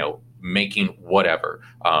 making whatever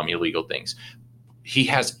illegal things. he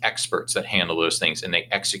has experts that handle those things and they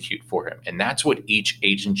execute for him. And that's what each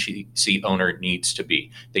agency owner needs to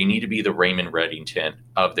be. They need to be the Raymond Reddington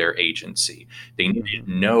of their agency. They need to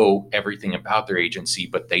know everything about their agency,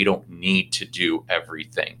 but they don't need to do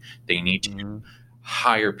everything. They need to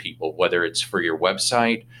hire people, whether it's for your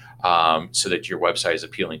website, so that your website is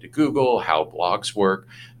appealing to Google, how blogs work.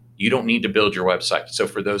 You don't need to build your website. So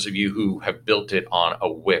for those of you who have built it on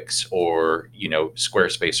a Wix or,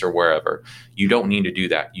 Squarespace or wherever, you don't need to do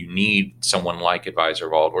that. You need someone like Advisor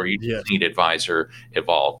Evolve, or you need Advisor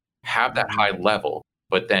Evolve. Have that high level,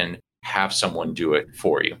 but then have someone do it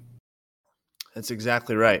for you. That's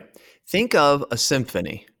exactly right. Think of a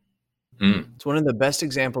symphony. It's one of the best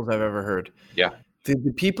examples I've ever heard. Yeah.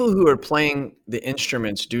 The people who are playing the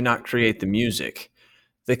instruments do not create the music.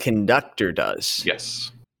 The conductor does.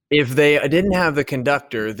 Yes. If they didn't have the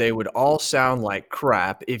conductor, they would all sound like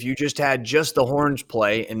crap. If you just had just the horns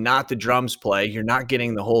play and not the drums play, you're not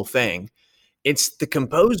getting the whole thing. It's the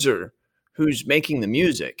composer who's making the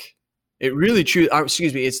music.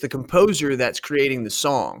 It's the composer that's creating the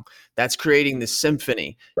song, that's creating the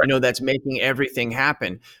symphony, right. That's making everything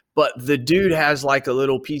happen. But the dude has like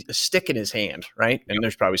a stick in his hand, right? And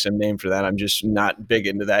there's probably some name for that. I'm just not big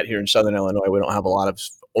into that here in Southern Illinois. We don't have a lot of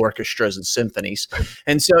orchestras and symphonies.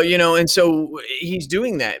 And so, he's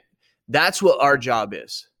doing that. That's what our job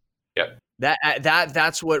is. Yeah.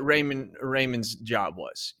 That's what Raymond's job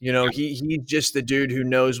was. He's just the dude who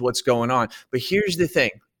knows what's going on. But here's the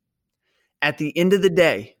thing. At the end of the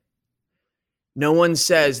day, no one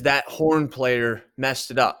says that horn player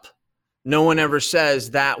messed it up. No one ever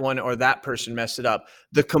says that one or that person messed it up.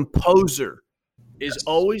 The composer is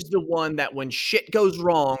always the one that when shit goes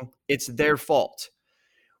wrong, it's their fault.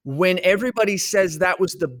 When everybody says that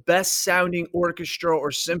was the best sounding orchestra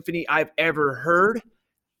or symphony I've ever heard,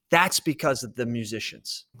 that's because of the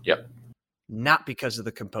musicians. Yep. Not because of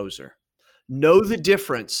the composer. Know the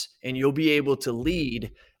difference, and you'll be able to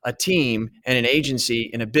lead a team and an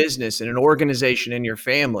agency and a business and an organization in your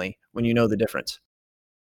family when you know the difference.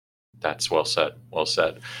 That's well said. Well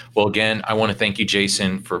said. Well, again, I want to thank you,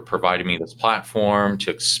 Jason, for providing me this platform to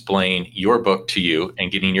explain your book to you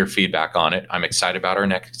and getting your feedback on it. I'm excited about our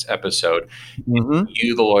next episode.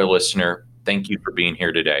 You, the loyal listener, thank you for being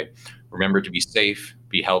here today. Remember to be safe,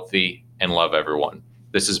 be healthy, and love everyone.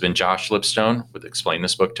 This has been Josh Lipstone with Explain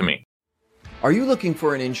This Book to Me. Are you looking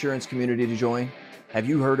for an insurance community to join? Have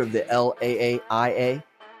you heard of the LAAIA?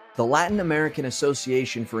 The Latin American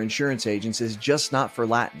Association for Insurance Agents is just not for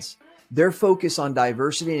Latins. Their focus on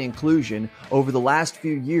diversity and inclusion over the last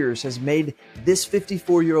few years has made this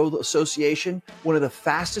 54-year-old association one of the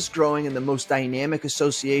fastest growing and the most dynamic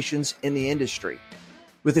associations in the industry.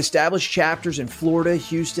 With established chapters in Florida,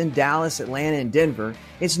 Houston, Dallas, Atlanta, and Denver,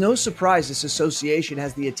 it's no surprise this association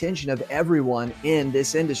has the attention of everyone in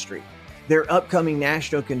this industry. Their upcoming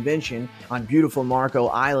national convention on beautiful Marco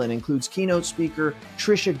Island includes keynote speaker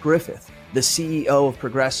Trisha Griffith, the CEO of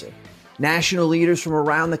Progressive. National leaders from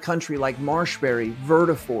around the country like Marshberry,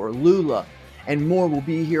 Vertafore, Lula, and more will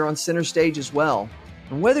be here on center stage as well.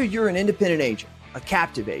 And whether you're an independent agent, a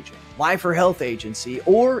captive agent, life or health agency,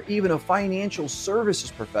 or even a financial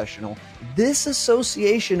services professional, this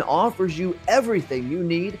association offers you everything you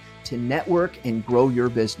need to network and grow your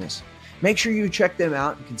business. Make sure you check them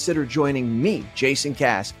out and consider joining me, Jason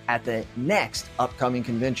Cass, at the next upcoming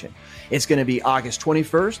convention. It's going to be August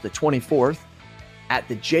 21st to 24th at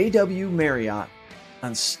the JW Marriott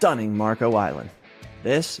on stunning Marco Island.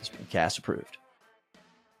 This has been Cass Approved.